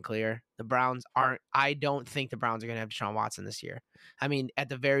fucking clear. The Browns I don't think the Browns are going to have Deshaun Watson this year. I mean, at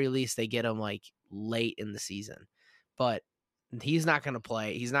the very least, they get him like late in the season. But he's not going to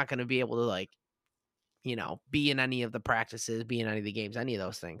play. He's not going to be able to be in any of the practices, be in any of the games, any of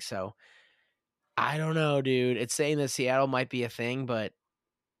those things. So I don't know, dude. It's saying that Seattle might be a thing, but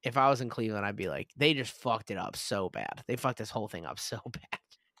if I was in Cleveland, I'd be like, they just fucked it up so bad. They fucked this whole thing up so bad.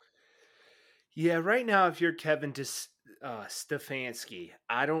 Yeah, right now, if you're Kevin Stefanski,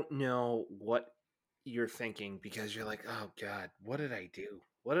 I don't know what you're thinking because you're like, oh, God, what did I do?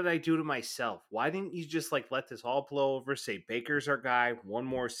 What did I do to myself? Why didn't you just let this all blow over, say Baker's our guy, one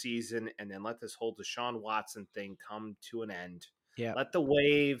more season, and then let this whole Deshaun Watson thing come to an end? Yeah. Let the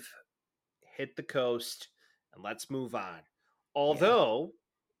wave hit the coast and let's move on. Although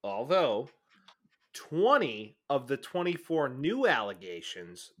 20 of the 24 new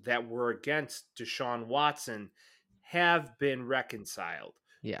allegations that were against Deshaun Watson have been reconciled.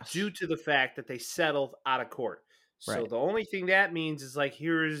 Yes. Due to the fact that they settled out of court. So the only thing that means is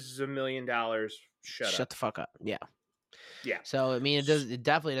here's $1 million. Shut the fuck up. Yeah. Yeah. So it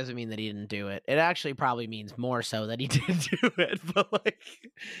definitely doesn't mean that he didn't do it. It actually probably means more so that he did do it. But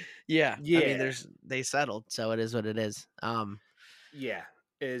yeah. I mean, they settled, so it is what it is. Yeah.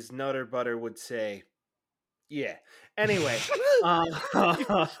 As Nutter Butter would say, yeah. Anyway,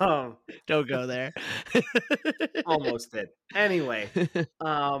 don't go there. Almost did. Anyway,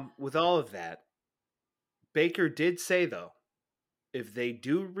 with all of that, Baker did say, though, if they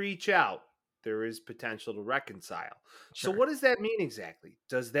do reach out, there is potential to reconcile. Sure. So what does that mean exactly?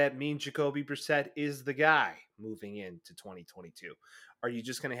 Does that mean Jacoby Brissett is the guy moving into 2022? Are you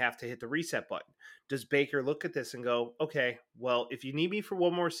just going to have to hit the reset button? Does Baker look at this and go, okay, well, if you need me for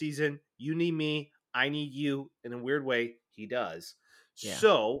one more season, you need me, I need you. In a weird way, he does. Yeah.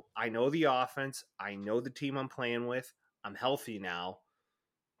 So I know the offense. I know the team I'm playing with. I'm healthy now.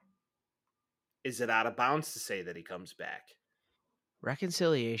 Is it out of bounds to say that he comes back?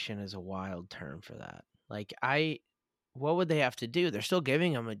 Reconciliation is a wild term for that. What would they have to do? They're still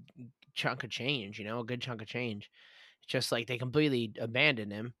giving him a chunk of change, a good chunk of change. It's just like they completely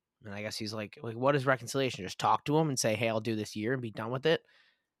abandoned him. And I guess he's like, what is reconciliation? Just talk to him and say, hey, I'll do this year and be done with it.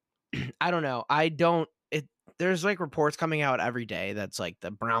 I don't know. There's reports coming out every day that's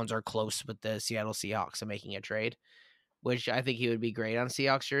the Browns are close with the Seattle Seahawks and making a trade, which I think he would be great on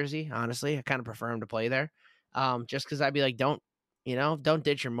Seahawks jersey. Honestly, I kind of prefer him to play there. Just because I'd be like, don't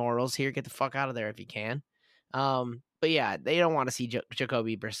ditch your morals here. Get the fuck out of there if you can. But yeah, they don't want to see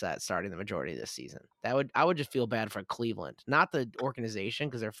Jacoby Brissett starting the majority of this season. I would just feel bad for Cleveland, not the organization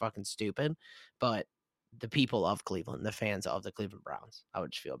because they're fucking stupid, but the people of Cleveland, the fans of the Cleveland Browns. I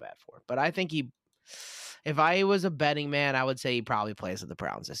would just feel bad for. But I think if I was a betting man, I would say he probably plays with the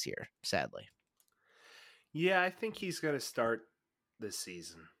Browns this year. Sadly. Yeah, I think he's going to start this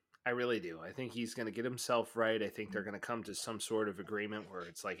season. I really do. I think he's going to get himself right. I think they're going to come to some sort of agreement where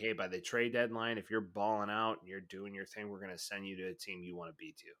it's like, hey, by the trade deadline, if you're balling out and you're doing your thing, we're going to send you to a team you want to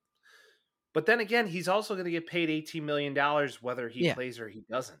be to. But then again, he's also going to get paid $18 million whether he plays or he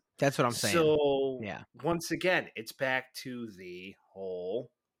doesn't. That's what I'm saying. So, yeah. Once again, it's back to the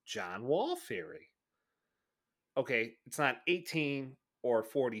whole John Wall theory. Okay, it's not 18 or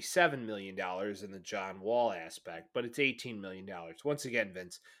 $47 million in the John Wall aspect, but it's $18 million. Once again,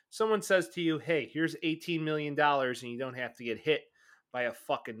 Vince, someone says to you, hey, here's $18 million and you don't have to get hit by a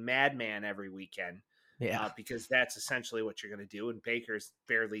fucking madman every weekend. Yeah. Because that's essentially what you're going to do. And Baker's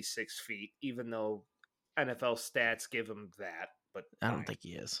barely 6 feet, even though NFL stats give him that. But I don't think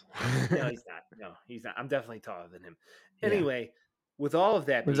he is. No, he's not. No, he's not. I'm definitely taller than him. Anyway, with all of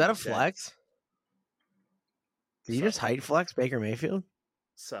that was being that a said, flex? Did you just height flex Baker Mayfield?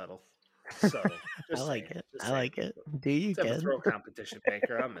 Subtle. I like it. I like it. Do you get a throw competition,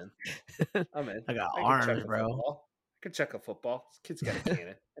 Baker? I'm in. I got arms, bro. I could check a football. This kid's got a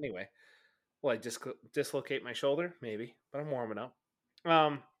cannon. Anyway, will I dislocate my shoulder? Maybe, but I'm warming up.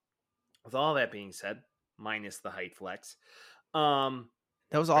 With all that being said, minus the height flex, that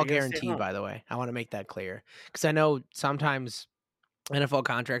was all guaranteed, by the way. I want to make that clear because I know sometimes NFL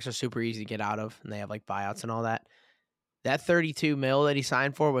contracts are super easy to get out of, and they have like buyouts and all that. That $32 million that he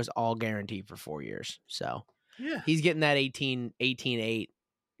signed for was all guaranteed for 4 years. So yeah, he's getting that 18.8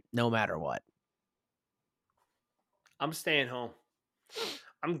 no matter what. I'm staying home.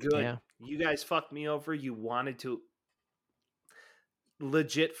 I'm good. Yeah. You guys fucked me over. You wanted to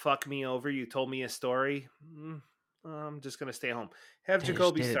legit fuck me over. You told me a story. I'm just gonna stay home. Have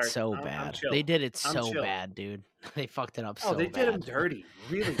Jacoby start. So bad. They did it so bad, dude. They fucked it up so bad. Oh, they did him dirty.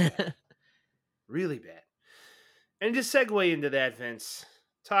 Really bad. Really bad. And just segue into that, Vince.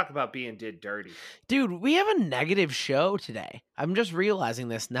 Talk about being did dirty. Dude, we have a negative show today. I'm just realizing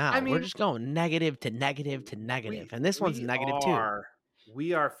this now. We're just going negative to negative to negative. And this one's negative too.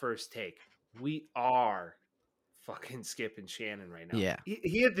 We are first take. We are fucking skipping Shannon right now. Yeah.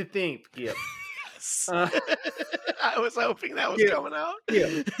 He had to think, Skip. I was hoping that was coming out.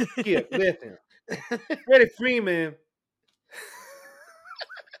 Skip, listen. Freddie Freeman.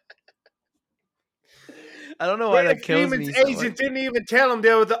 I don't know why that kills Freeman's me. Agent didn't even tell him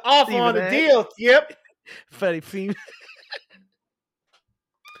there was an offer on the deal, Skip. Freddie Freeman.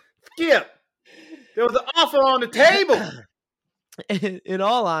 Skip. There was an offer on the table. In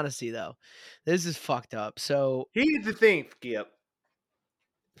all honesty, though, this is fucked up. So here's the thing, Skip.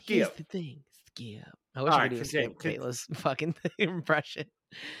 Here's the thing, Skip. I wish I could do Skip Kayla's fucking impression.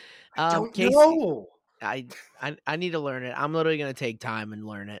 Casey, know. I need to learn it. I'm literally gonna take time and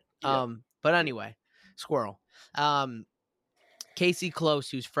learn it. Yeah. But anyway, squirrel. Casey Close,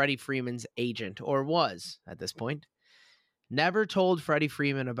 who's Freddie Freeman's agent, or was at this point, never told Freddie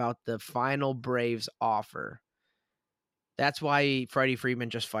Freeman about the final Braves offer. That's why Freddie Freeman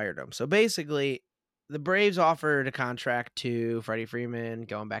just fired him. So basically, the Braves offered a contract to Freddie Freeman,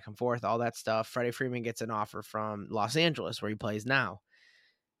 going back and forth, all that stuff. Freddie Freeman gets an offer from Los Angeles, where he plays now.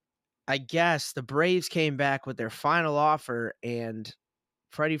 I guess the Braves came back with their final offer, and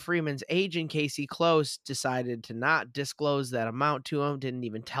Freddie Freeman's agent, Casey Close, decided to not disclose that amount to him, didn't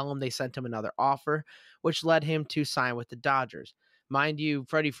even tell him they sent him another offer, which led him to sign with the Dodgers. Mind you,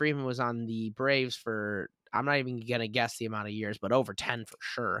 Freddie Freeman was on the Braves for, I'm not even going to guess the amount of years, but over 10 for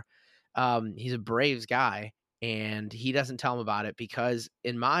sure. He's a Braves guy, and he doesn't tell him about it because,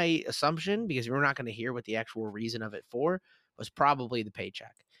 in my assumption, because we're not going to hear what the actual reason of it for, was probably the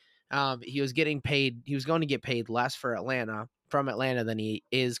paycheck. He was getting paid. He was going to get paid less from Atlanta than he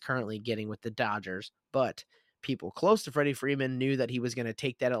is currently getting with the Dodgers. But people close to Freddie Freeman knew that he was going to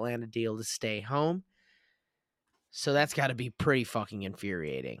take that Atlanta deal to stay home. So that's got to be pretty fucking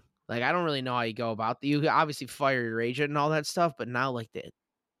infuriating. Like, I don't really know how you go about that. You obviously fire your agent and all that stuff, but now like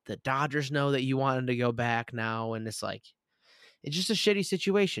the Dodgers know that you wanted to go back now, and it's like, it's just a shitty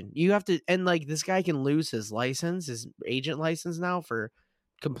situation. You have to, and like, this guy can lose his license, his agent license now for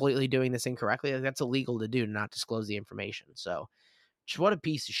completely doing this incorrectly. Like, that's illegal to do, to not disclose the information. So just what a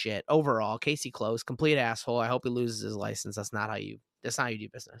piece of shit overall. Casey Close, complete asshole. I hope he loses his license. That's not how you do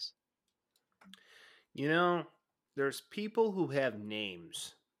business. You know, there's people who have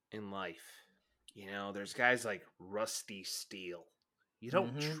names in life. You know, there's guys like Rusty Steele. You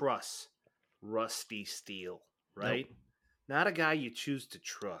don't trust Rusty Steele. right? Nope. Not a guy you choose to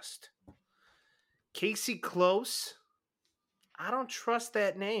trust. Casey Close, I don't trust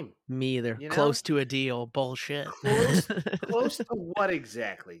that name. Me either. You know? Close to a deal. Bullshit. Close to what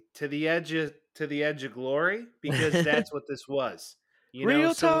exactly? To the edge of glory? Because that's what this was. You know,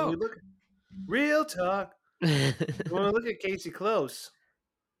 real so talk. When we look, real talk. When we look at Casey Close,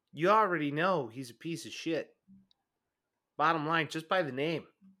 you already know he's a piece of shit. Bottom line, just by the name.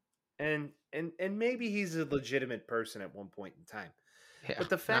 And maybe he's a legitimate person at one point in time. Yeah, but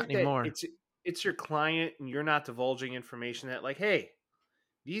the fact that it's your client and you're not divulging information that, like, hey,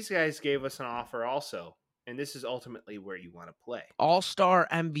 these guys gave us an offer also, and this is ultimately where you want to play. All-star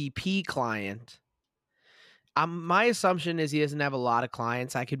MVP client. My assumption is he doesn't have a lot of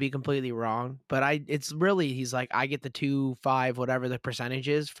clients. I could be completely wrong, but it's really, he's like, I get the 2-5, whatever the percentage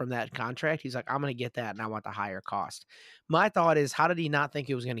is from that contract. He's like, I'm going to get that, and I want the higher cost. My thought is, how did he not think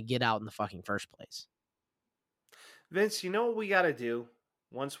it was going to get out in the fucking first place? Vince, you know what we got to do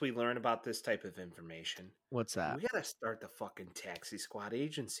once we learn about this type of information? What's that? We got to start the fucking Taxi Squad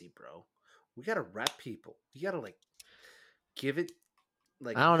agency, bro. We got to rep people. You got to, like, give it.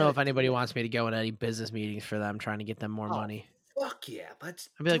 Like, I don't know if anybody wants me to go in any business meetings for them, trying to get them more money. Fuck yeah, let's.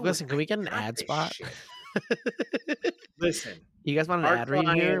 I'd be like, listen, can we get an ad spot? Listen, you guys want an ad read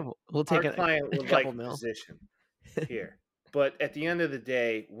here? We'll take a couple mil. Position here, but at the end of the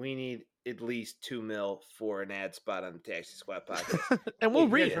day, we need at least $2 million for an ad spot on the Taxi Squad podcast, and we'll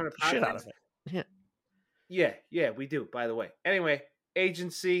read it. Shit out of it. Yeah, we do. By the way, anyway,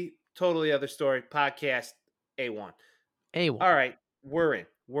 agency, totally other story. Podcast, A1. A1. All right. We're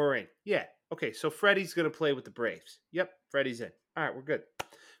in. Yeah. Okay, so Freddie's going to play with the Braves. Yep, Freddie's in. All right, we're good.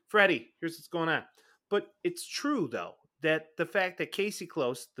 Freddie, here's what's going on. But it's true, though, that the fact that Casey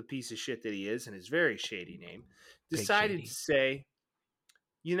Close, the piece of shit that he is, and his very shady name, decided to say,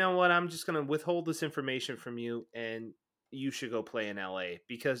 you know what, I'm just going to withhold this information from you, and you should go play in L.A.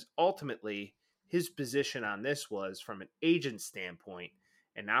 Because ultimately, his position on this was from an agent standpoint,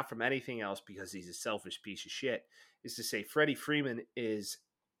 and not from anything else because he's a selfish piece of shit, is to say Freddie Freeman is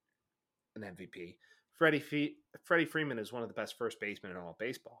an MVP. Freddie Freeman is one of the best first basemen in all of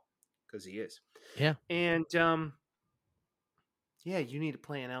baseball, because he is. Yeah. And, you need to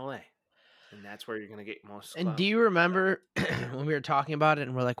play in L.A., and that's where you're going to get most. And do you remember when we were talking about it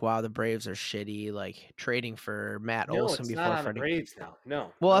and we're like, wow, the Braves are shitty, like trading for Matt Olson before not on Freddie? The Braves now.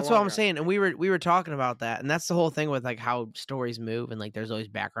 No. Well, that's what I'm saying. And we were talking about that. And that's the whole thing with like how stories move and like there's always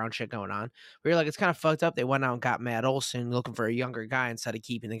background shit going on. We were like, it's kind of fucked up. They went out and got Matt Olson looking for a younger guy instead of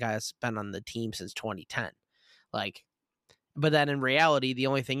keeping the guy that's been on the team since 2010. Like, but then in reality, the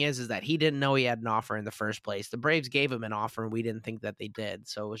only thing is that he didn't know he had an offer in the first place. The Braves gave him an offer and we didn't think that they did.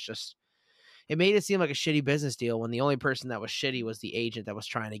 So it was just, it made it seem like a shitty business deal when the only person that was shitty was the agent that was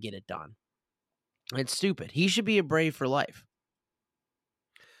trying to get it done. It's stupid. He should be a Brave for life.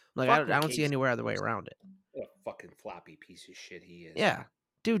 Like, I don't see anywhere other way around it. What a fucking floppy piece of shit he is. Yeah.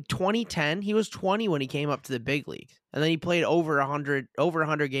 Dude, 2010, he was 20 when he came up to the big leagues. And then he played over 100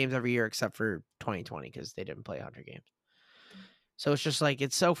 games every year except for 2020 because they didn't play 100 games. So it's just like,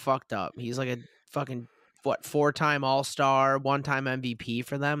 it's so fucked up. He's like a fucking, 4-time All-Star, 1-time MVP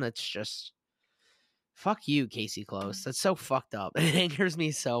for them. It's just... Fuck you, Casey Close. That's so fucked up. It angers me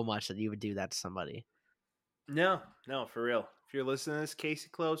so much that you would do that to somebody. No, for real. If you're listening to this, Casey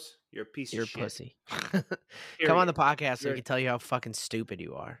Close, you're a piece of shit. You're a pussy. Come on the podcast so I can tell you how fucking stupid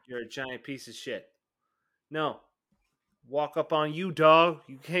you are. You're a giant piece of shit. No. Walk up on you, dog.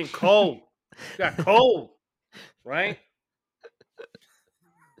 You came cold. You got cold. Right?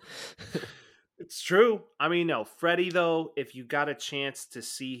 It's true. I mean, no, Freddie, though, if you got a chance to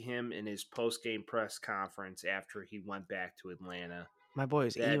see him in his post-game press conference after he went back to Atlanta, my boy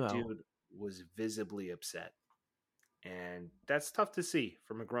is emo. That dude was visibly upset. And that's tough to see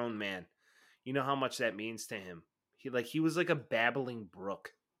from a grown man. You know how much that means to him. He was like a babbling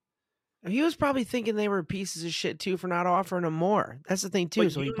brook. He was probably thinking they were pieces of shit, too, for not offering him more. That's the thing, too.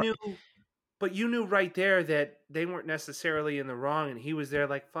 But you knew right there that they weren't necessarily in the wrong, and he was there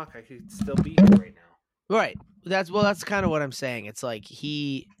like, fuck, I could still beat you right now. Right. That's kind of what I'm saying. It's like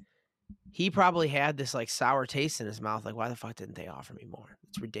he probably had this like sour taste in his mouth. Like, why the fuck didn't they offer me more?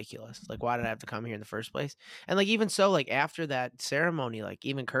 It's ridiculous. Like, why did I have to come here in the first place? And like, even so, like after that ceremony, like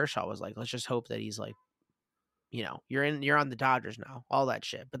even Kershaw was like, let's just hope that he's like, you know, you're on the Dodgers now, all that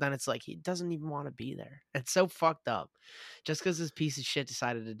shit. But then it's like, he doesn't even want to be there. It's so fucked up just because this piece of shit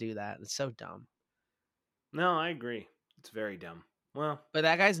decided to do that. It's so dumb. No, I agree. It's very dumb. Well, but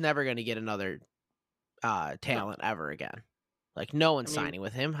that guy's never going to get another talent ever again. Like, no one's signing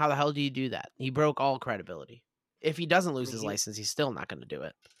with him. How the hell do you do that? He broke all credibility. If he doesn't lose his license, he's still not going to do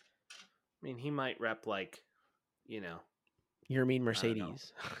it. I mean, he might rep like You mean I don't know.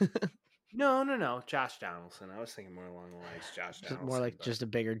 Mercedes? No. Josh Donaldson. I was thinking more along the lines of Josh Just Donaldson. more like but just a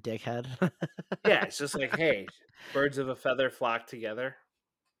bigger dickhead. yeah, it's just like, hey, birds of a feather flock together.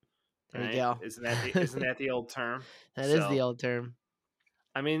 There you Right? go. Isn't that the old term? That is the old term.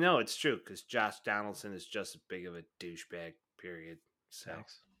 I mean, no, it's true because Josh Donaldson is just as big of a douchebag. Period. So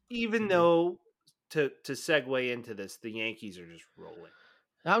Facts. even though to segue into this, the Yankees are just rolling.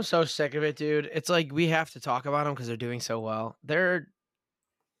 I'm so sick of it, dude. It's like we have to talk about them because they're doing so well.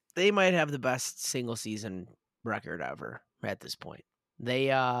 They might have the best single season record ever at this point.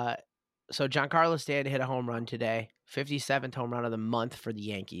 So Giancarlo Stanton hit a home run today, 57th home run of the month for the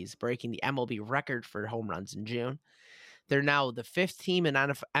Yankees, breaking the MLB record for home runs in June. They're now the fifth team in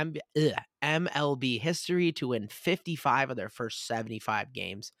MLB history to win 55 of their first 75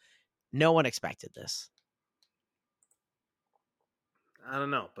 games. No one expected this. I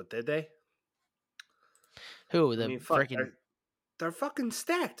don't know, but did they? Who? They're fucking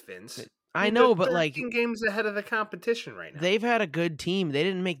stacked, Vince. I know, they're but 13 games ahead of the competition right now. They've had a good team. They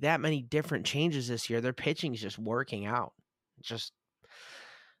didn't make that many different changes this year. Their pitching's just working out.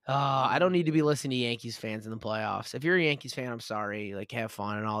 I don't need to be listening to Yankees fans in the playoffs. If you're a Yankees fan, I'm sorry. Like, have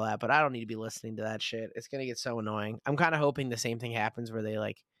fun and all that, but I don't need to be listening to that shit. It's gonna get so annoying. I'm kind of hoping the same thing happens where they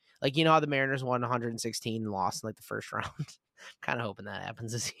like how the Mariners won 116 and lost in like the first round. Kind of hoping that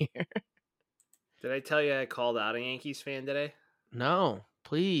happens this year. Did I tell you I called out a Yankees fan today? No,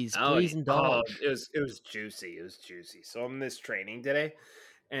 please indulge. It was juicy. It was juicy. So I'm in this training today,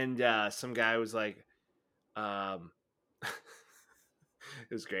 and some guy was like, it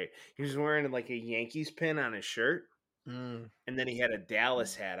was great. He was wearing like a Yankees pin on his shirt, and then he had a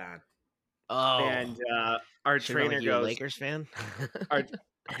Dallas hat on. Oh, and our trainer goes, Lakers fan. our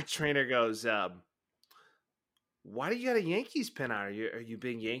trainer goes, why do you got a Yankees pin on? Are you a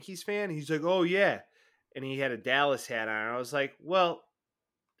big Yankees fan? He's like, oh yeah, and he had a Dallas hat on. I was like, well,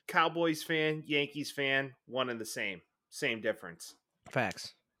 Cowboys fan, Yankees fan, one and the same difference.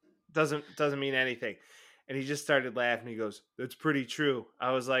 Facts. Doesn't mean anything. And he just started laughing. He goes, that's pretty true.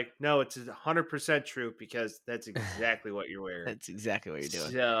 I was like, no, it's 100% true because that's exactly what you're wearing. That's exactly what you're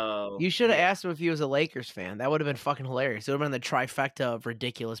doing. So you should have asked him if he was a Lakers fan. That would have been fucking hilarious. It would have been the trifecta of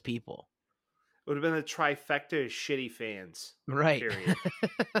ridiculous people. It would have been the trifecta of shitty fans. Right.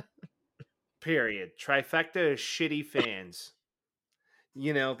 Period. Trifecta of shitty fans.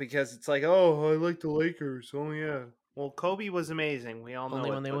 Because it's like, oh, I like the Lakers. Oh, yeah. Well, Kobe was amazing. We all know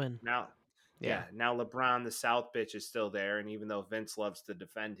Only when they win. Now, now LeBron, the South bitch, is still there. And even though Vince loves to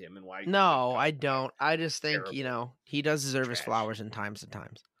defend him and why. No, I don't. I just think, he does deserve his flowers in times to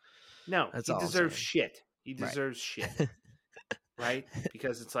times. No, he deserves shit. He deserves shit. Right?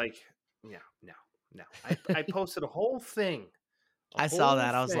 Because it's like, no. I posted a whole thing. I saw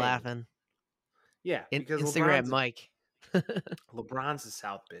that. I was laughing. Yeah. Because Instagram Mike. LeBron's a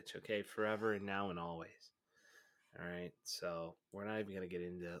South bitch, okay? Forever and now and always. All right. So we're not even going to get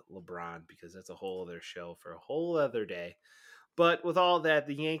into LeBron because that's a whole other show for a whole other day. But with all that,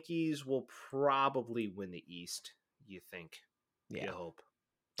 the Yankees will probably win the East, you think? Yeah. You hope.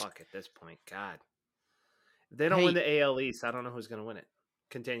 Fuck, at this point. God. If they don't win the AL East, I don't know who's going to win it.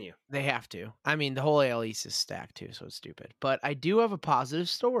 Continue. They have to. I mean, the whole AL East is stacked too, so it's stupid. But I do have a positive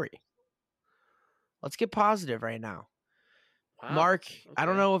story. Let's get positive right now. Wow. Mark, okay. I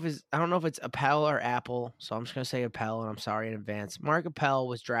don't know if it's Appel or Apple, so I'm just gonna say Appel, and I'm sorry in advance. Mark Appel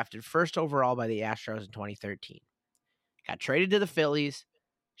was drafted first overall by the Astros in 2013. Got traded to the Phillies,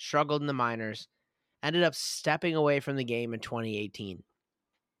 struggled in the minors, ended up stepping away from the game in 2018.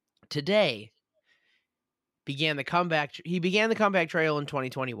 Today, he began the comeback trail in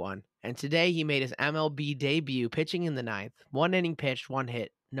 2021, and today he made his MLB debut pitching in the ninth. 1 inning pitched, 1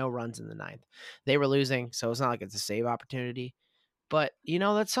 hit, no runs in the ninth. They were losing, so it's not like it's a save opportunity. But,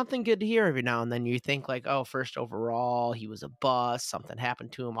 that's something good to hear every now and then. You think like, oh, first overall, he was a bust, something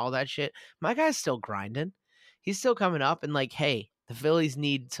happened to him, all that shit. My guy's still grinding. He's still coming up, and like, hey, the Phillies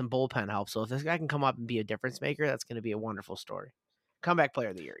need some bullpen help. So if this guy can come up and be a difference maker, that's going to be a wonderful story. Comeback player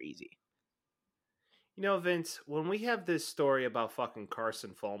of the year, easy. Vince, when we have this story about fucking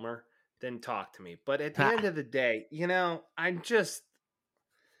Carson Fulmer, then talk to me. But at the end of the day, I'm just...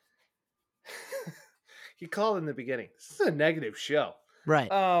 He called in the beginning. This is a negative show.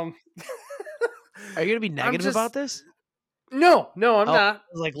 Right. Are you going to be negative about this? No, I'm not. I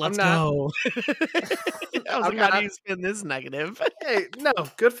was like, let's go. I was like, how do you spin this negative? Hey, no,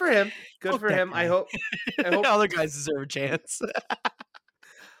 good for him. Good for him. I hope other guys deserve a chance.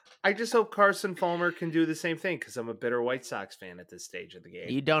 I just hope Carson Fulmer can do the same thing because I'm a bitter White Sox fan at this stage of the game.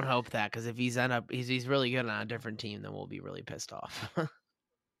 You don't hope that because if he's really good on a different team, then we'll be really pissed off.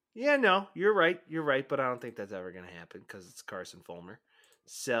 Yeah, no, you're right. You're right, but I don't think that's ever going to happen because it's Carson Fulmer.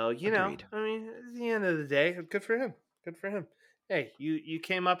 So, Agreed. I mean, at the end of the day, good for him. Good for him. Hey, you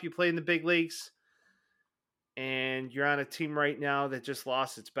came up, you played in the big leagues, and you're on a team right now that just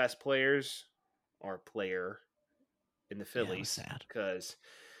lost its best players or player in the Yeah, it was Phillies sad. because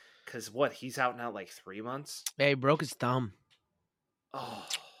what, he's out now like 3 months. Yeah, he broke his thumb. Oh,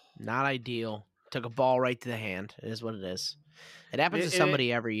 Not ideal. Took a ball right to the hand. It is what it is. It happens to and, it,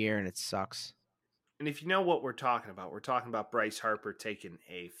 somebody every year, and it sucks. and if you know what we're talking about Bryce Harper taking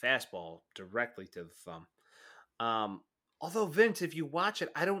a fastball directly to the thumb. Although Vince, if you watch it,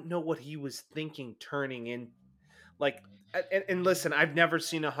 I don't know what he was thinking turning in. Like, and listen, I've never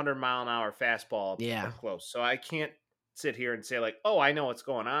seen 100-mile-an-hour fastball Yeah. up close, so I can't sit here and say like, oh, I know what's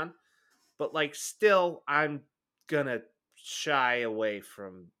going on. But like, still, I'm gonna shy away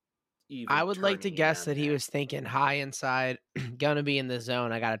from even. I would like to turning in guess on that he was thinking high inside, gonna be in the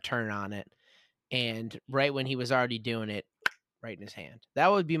zone. I got to turn on it. And right when he was already doing it, right in his hand.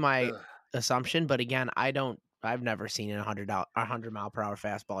 That would be my Ugh. assumption. But again, I've never seen a 100 mile per hour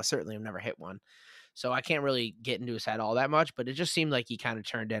fastball. I certainly have never hit one. So I can't really get into his head all that much, but it just seemed like he kind of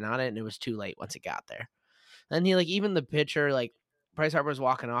turned in on it and it was too late once it got there. And he, like, even the pitcher, like, Bryce Harper was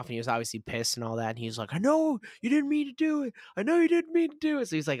walking off and he was obviously pissed and all that. And he was like, I know you didn't mean to do it. I know you didn't mean to do it.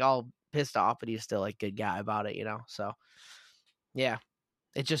 So he's like all pissed off, but he's still like good guy about it, So yeah,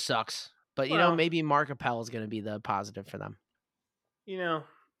 it just sucks. But Well, maybe Mark Appel is going to be the positive for them. you know,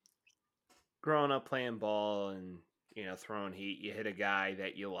 growing up playing ball and throwing heat, you hit a guy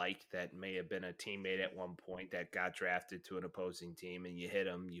that you liked that may have been a teammate at one point that got drafted to an opposing team, and you hit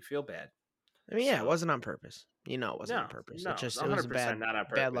him, you feel bad. I mean, yeah, it So wasn't on purpose. It wasn't no, on purpose. no, It was a 100% not on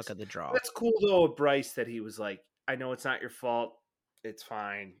bad luck purpose. of the draw. That's cool though with Bryce that he was like, I know it's not your fault. It's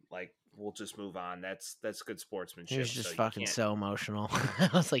fine. Like, we'll just move on. That's good sportsmanship. He was just so fucking so emotional. I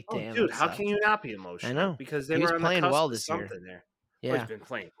was like, Oh, damn, dude, that how sucks. can you not be I emotional? know. Because they He was were on the playing cusp well of this year. something there. Oh, Yeah. he's been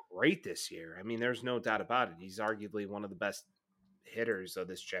playing great this year. I mean, there's no doubt about it. He's arguably one of the best hitters of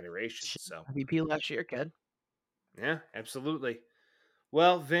this generation. So, MVP last year, kid. yeah, absolutely.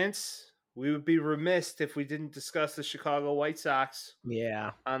 Well, Vince, we would be remiss if we didn't discuss the Chicago White Sox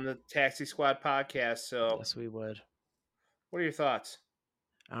Yeah. on the Taxi Squad podcast. So, Yes, we would. what are your thoughts?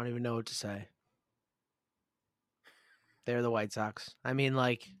 I don't even know what to say. They're the White Sox. I mean,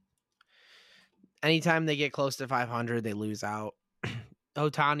 like, anytime they get close to 500, they lose out.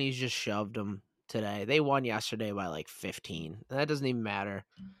 Otani's just shoved them today. They won yesterday by like 15. That doesn't even matter.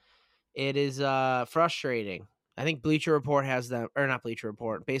 It is frustrating. I think Bleacher Report has them, or not Bleacher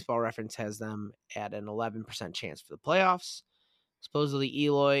Report, Baseball Reference has them at an 11% chance for the playoffs. Supposedly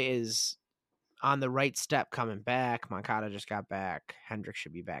Eloy is on the right step coming back. Moncada just got back. Hendricks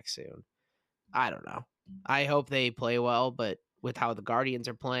should be back soon. I don't know. I hope they play well, but with how the Guardians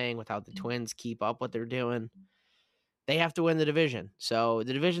are playing, with how the Twins keep up what they're doing, they have to win the division. So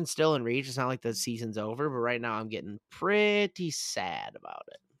the division's still in reach. It's not like the season's over, but right now I'm getting pretty sad about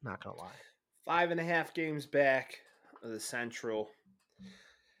it. Not going to lie. 5.5 games back of the Central.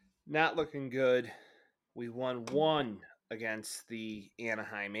 Not looking good. We won one against the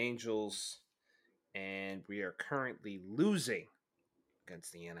Anaheim Angels, and we are currently losing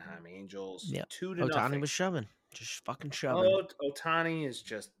against the Anaheim Angels. Yep. 2-0. Otani was shoving. Just fucking shoving. Oh, Otani is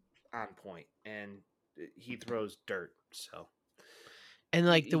just on point, and he throws dirt. So, and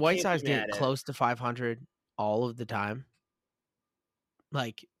like the White can't Sox be mad get at close to 500 all of the time.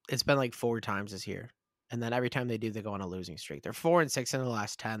 Like it's been like 4 times this year. And then every time they do, they go on a losing streak. They're 4-6 in the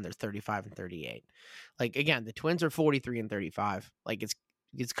last 10. They're 35-38. Like again, the Twins are 43-35. Like it's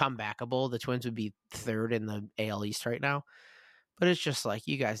comebackable. The Twins would be 3rd in the AL East right now. But it's just like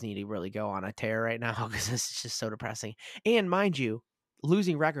you guys need to really go on a tear right now because this is just so depressing. And mind you,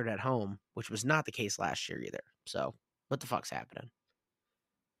 losing record at home, which was not the case last year either. So what the fuck's happening?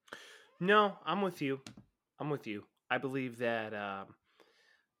 No, I'm with you. I believe that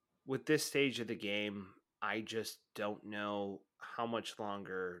with this stage of the game, I just don't know how much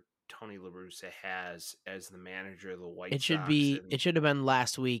longer Tony La Russa has as the manager of the White Sox. It should have been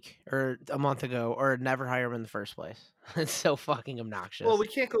last week or a month ago or never hire him in the first place. It's so fucking obnoxious. Well, we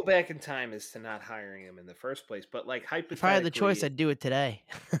can't go back in time as to not hiring him in the first place, but like hypothetically, if I had the choice, I'd do it today.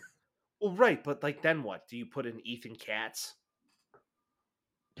 Well, right, but like then what? Do you put in Ethan Katz?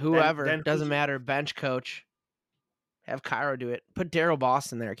 Whoever, then doesn't matter. Bench coach. Have Cairo do it. Put Daryl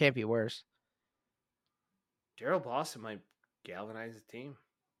Boston there. It can't be worse. Daryl Boston might galvanize the team.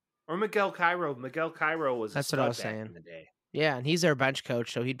 Or Miguel Cairo. Miguel Cairo was That's what I was saying in the day. Yeah, and he's their bench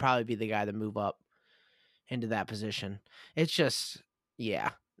coach, so he'd probably be the guy to move up into that position. It's just,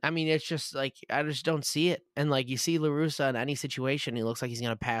 yeah. I mean, it's just like I just don't see it. And like you see LaRussa in any situation, he looks like he's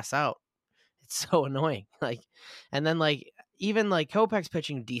gonna pass out. It's so annoying. Like, and then like even like Kopech's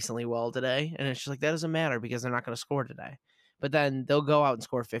pitching decently well today, and it's just like that doesn't matter because they're not gonna score today. But then they'll go out and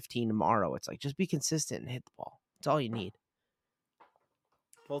score 15 tomorrow. It's like just be consistent and hit the ball. That's all you need.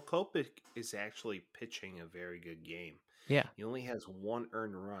 Well, Kopech is actually pitching a very good game. Yeah. He only has one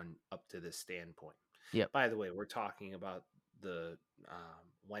earned run up to this standpoint. Yep. By the way, we're talking about the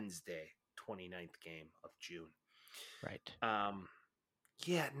Wednesday 29th game of June. Right.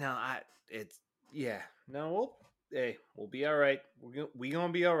 Yeah, no, we'll be all right. We're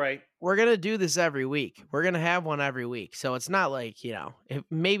gonna be all right. We're gonna do this every week. We're gonna have one every week. So it's not like, if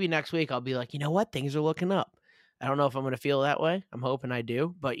maybe next week I'll be like, you know what, things are looking up. I don't know if I'm gonna feel that way. I'm hoping I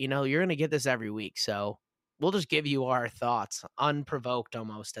do, but you're gonna get this every week. So we'll just give you our thoughts, unprovoked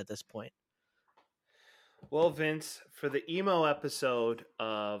almost at this point. Well, Vince, for the emo episode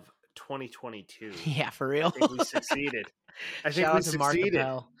of 2022, yeah, for real, I think we succeeded. I think Shout we out to Mark succeeded.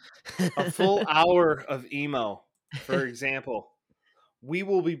 Appel. A full hour of emo, for example. We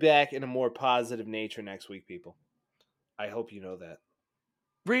will be back in a more positive nature next week, people. I hope you know that.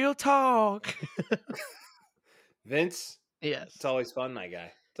 Real talk. Vince, yes, it's always fun, my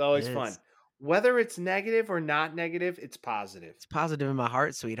guy. It's always fun. Whether it's negative or not negative, it's positive. It's positive in my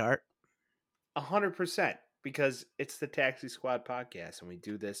heart, sweetheart. 100%, because it's the Taxi Squad podcast, and we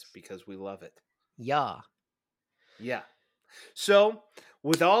do this because we love it. Yeah. So,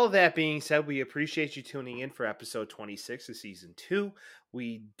 with all of that being said, we appreciate you tuning in for episode 26 of season 2.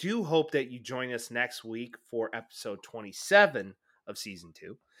 We do hope that you join us next week for episode 27 of season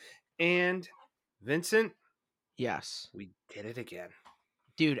 2. And Vincent, yes, we did it again.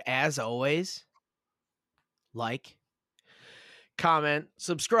 Dude, as always, like, comment,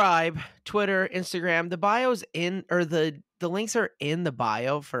 subscribe, Twitter, Instagram. The bio's in, or the links are in the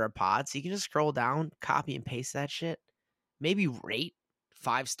bio for a pod, so you can just scroll down, copy and paste that shit. Maybe rate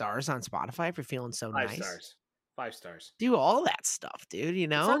 5 stars on Spotify if you're feeling so nice. 5 stars. Do all that stuff, dude, It's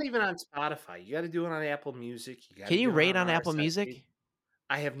not even on Spotify. You got to do it on Apple Music. Can you rate on Apple Music?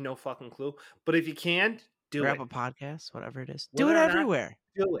 I have no fucking clue. But if you can, do it. Apple Podcasts, whatever it is. Do it everywhere.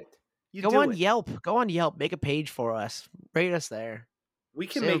 Do it. Go on Yelp. Go on Yelp. Make a page for us. Rate us there. We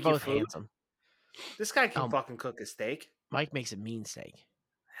can make you food. Handsome. This guy can fucking cook a steak. Mike makes a mean steak.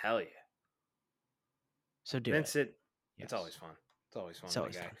 Hell yeah. So do Vincent, it. Yes. It's always fun. It's always fun, it's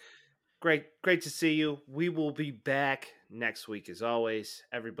always my guy. Fun. Great to see you. We will be back next week as always.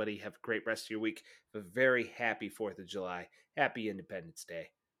 Everybody have a great rest of your week. Have a very happy 4th of July. Happy Independence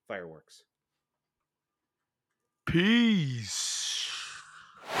Day. Fireworks. Peace.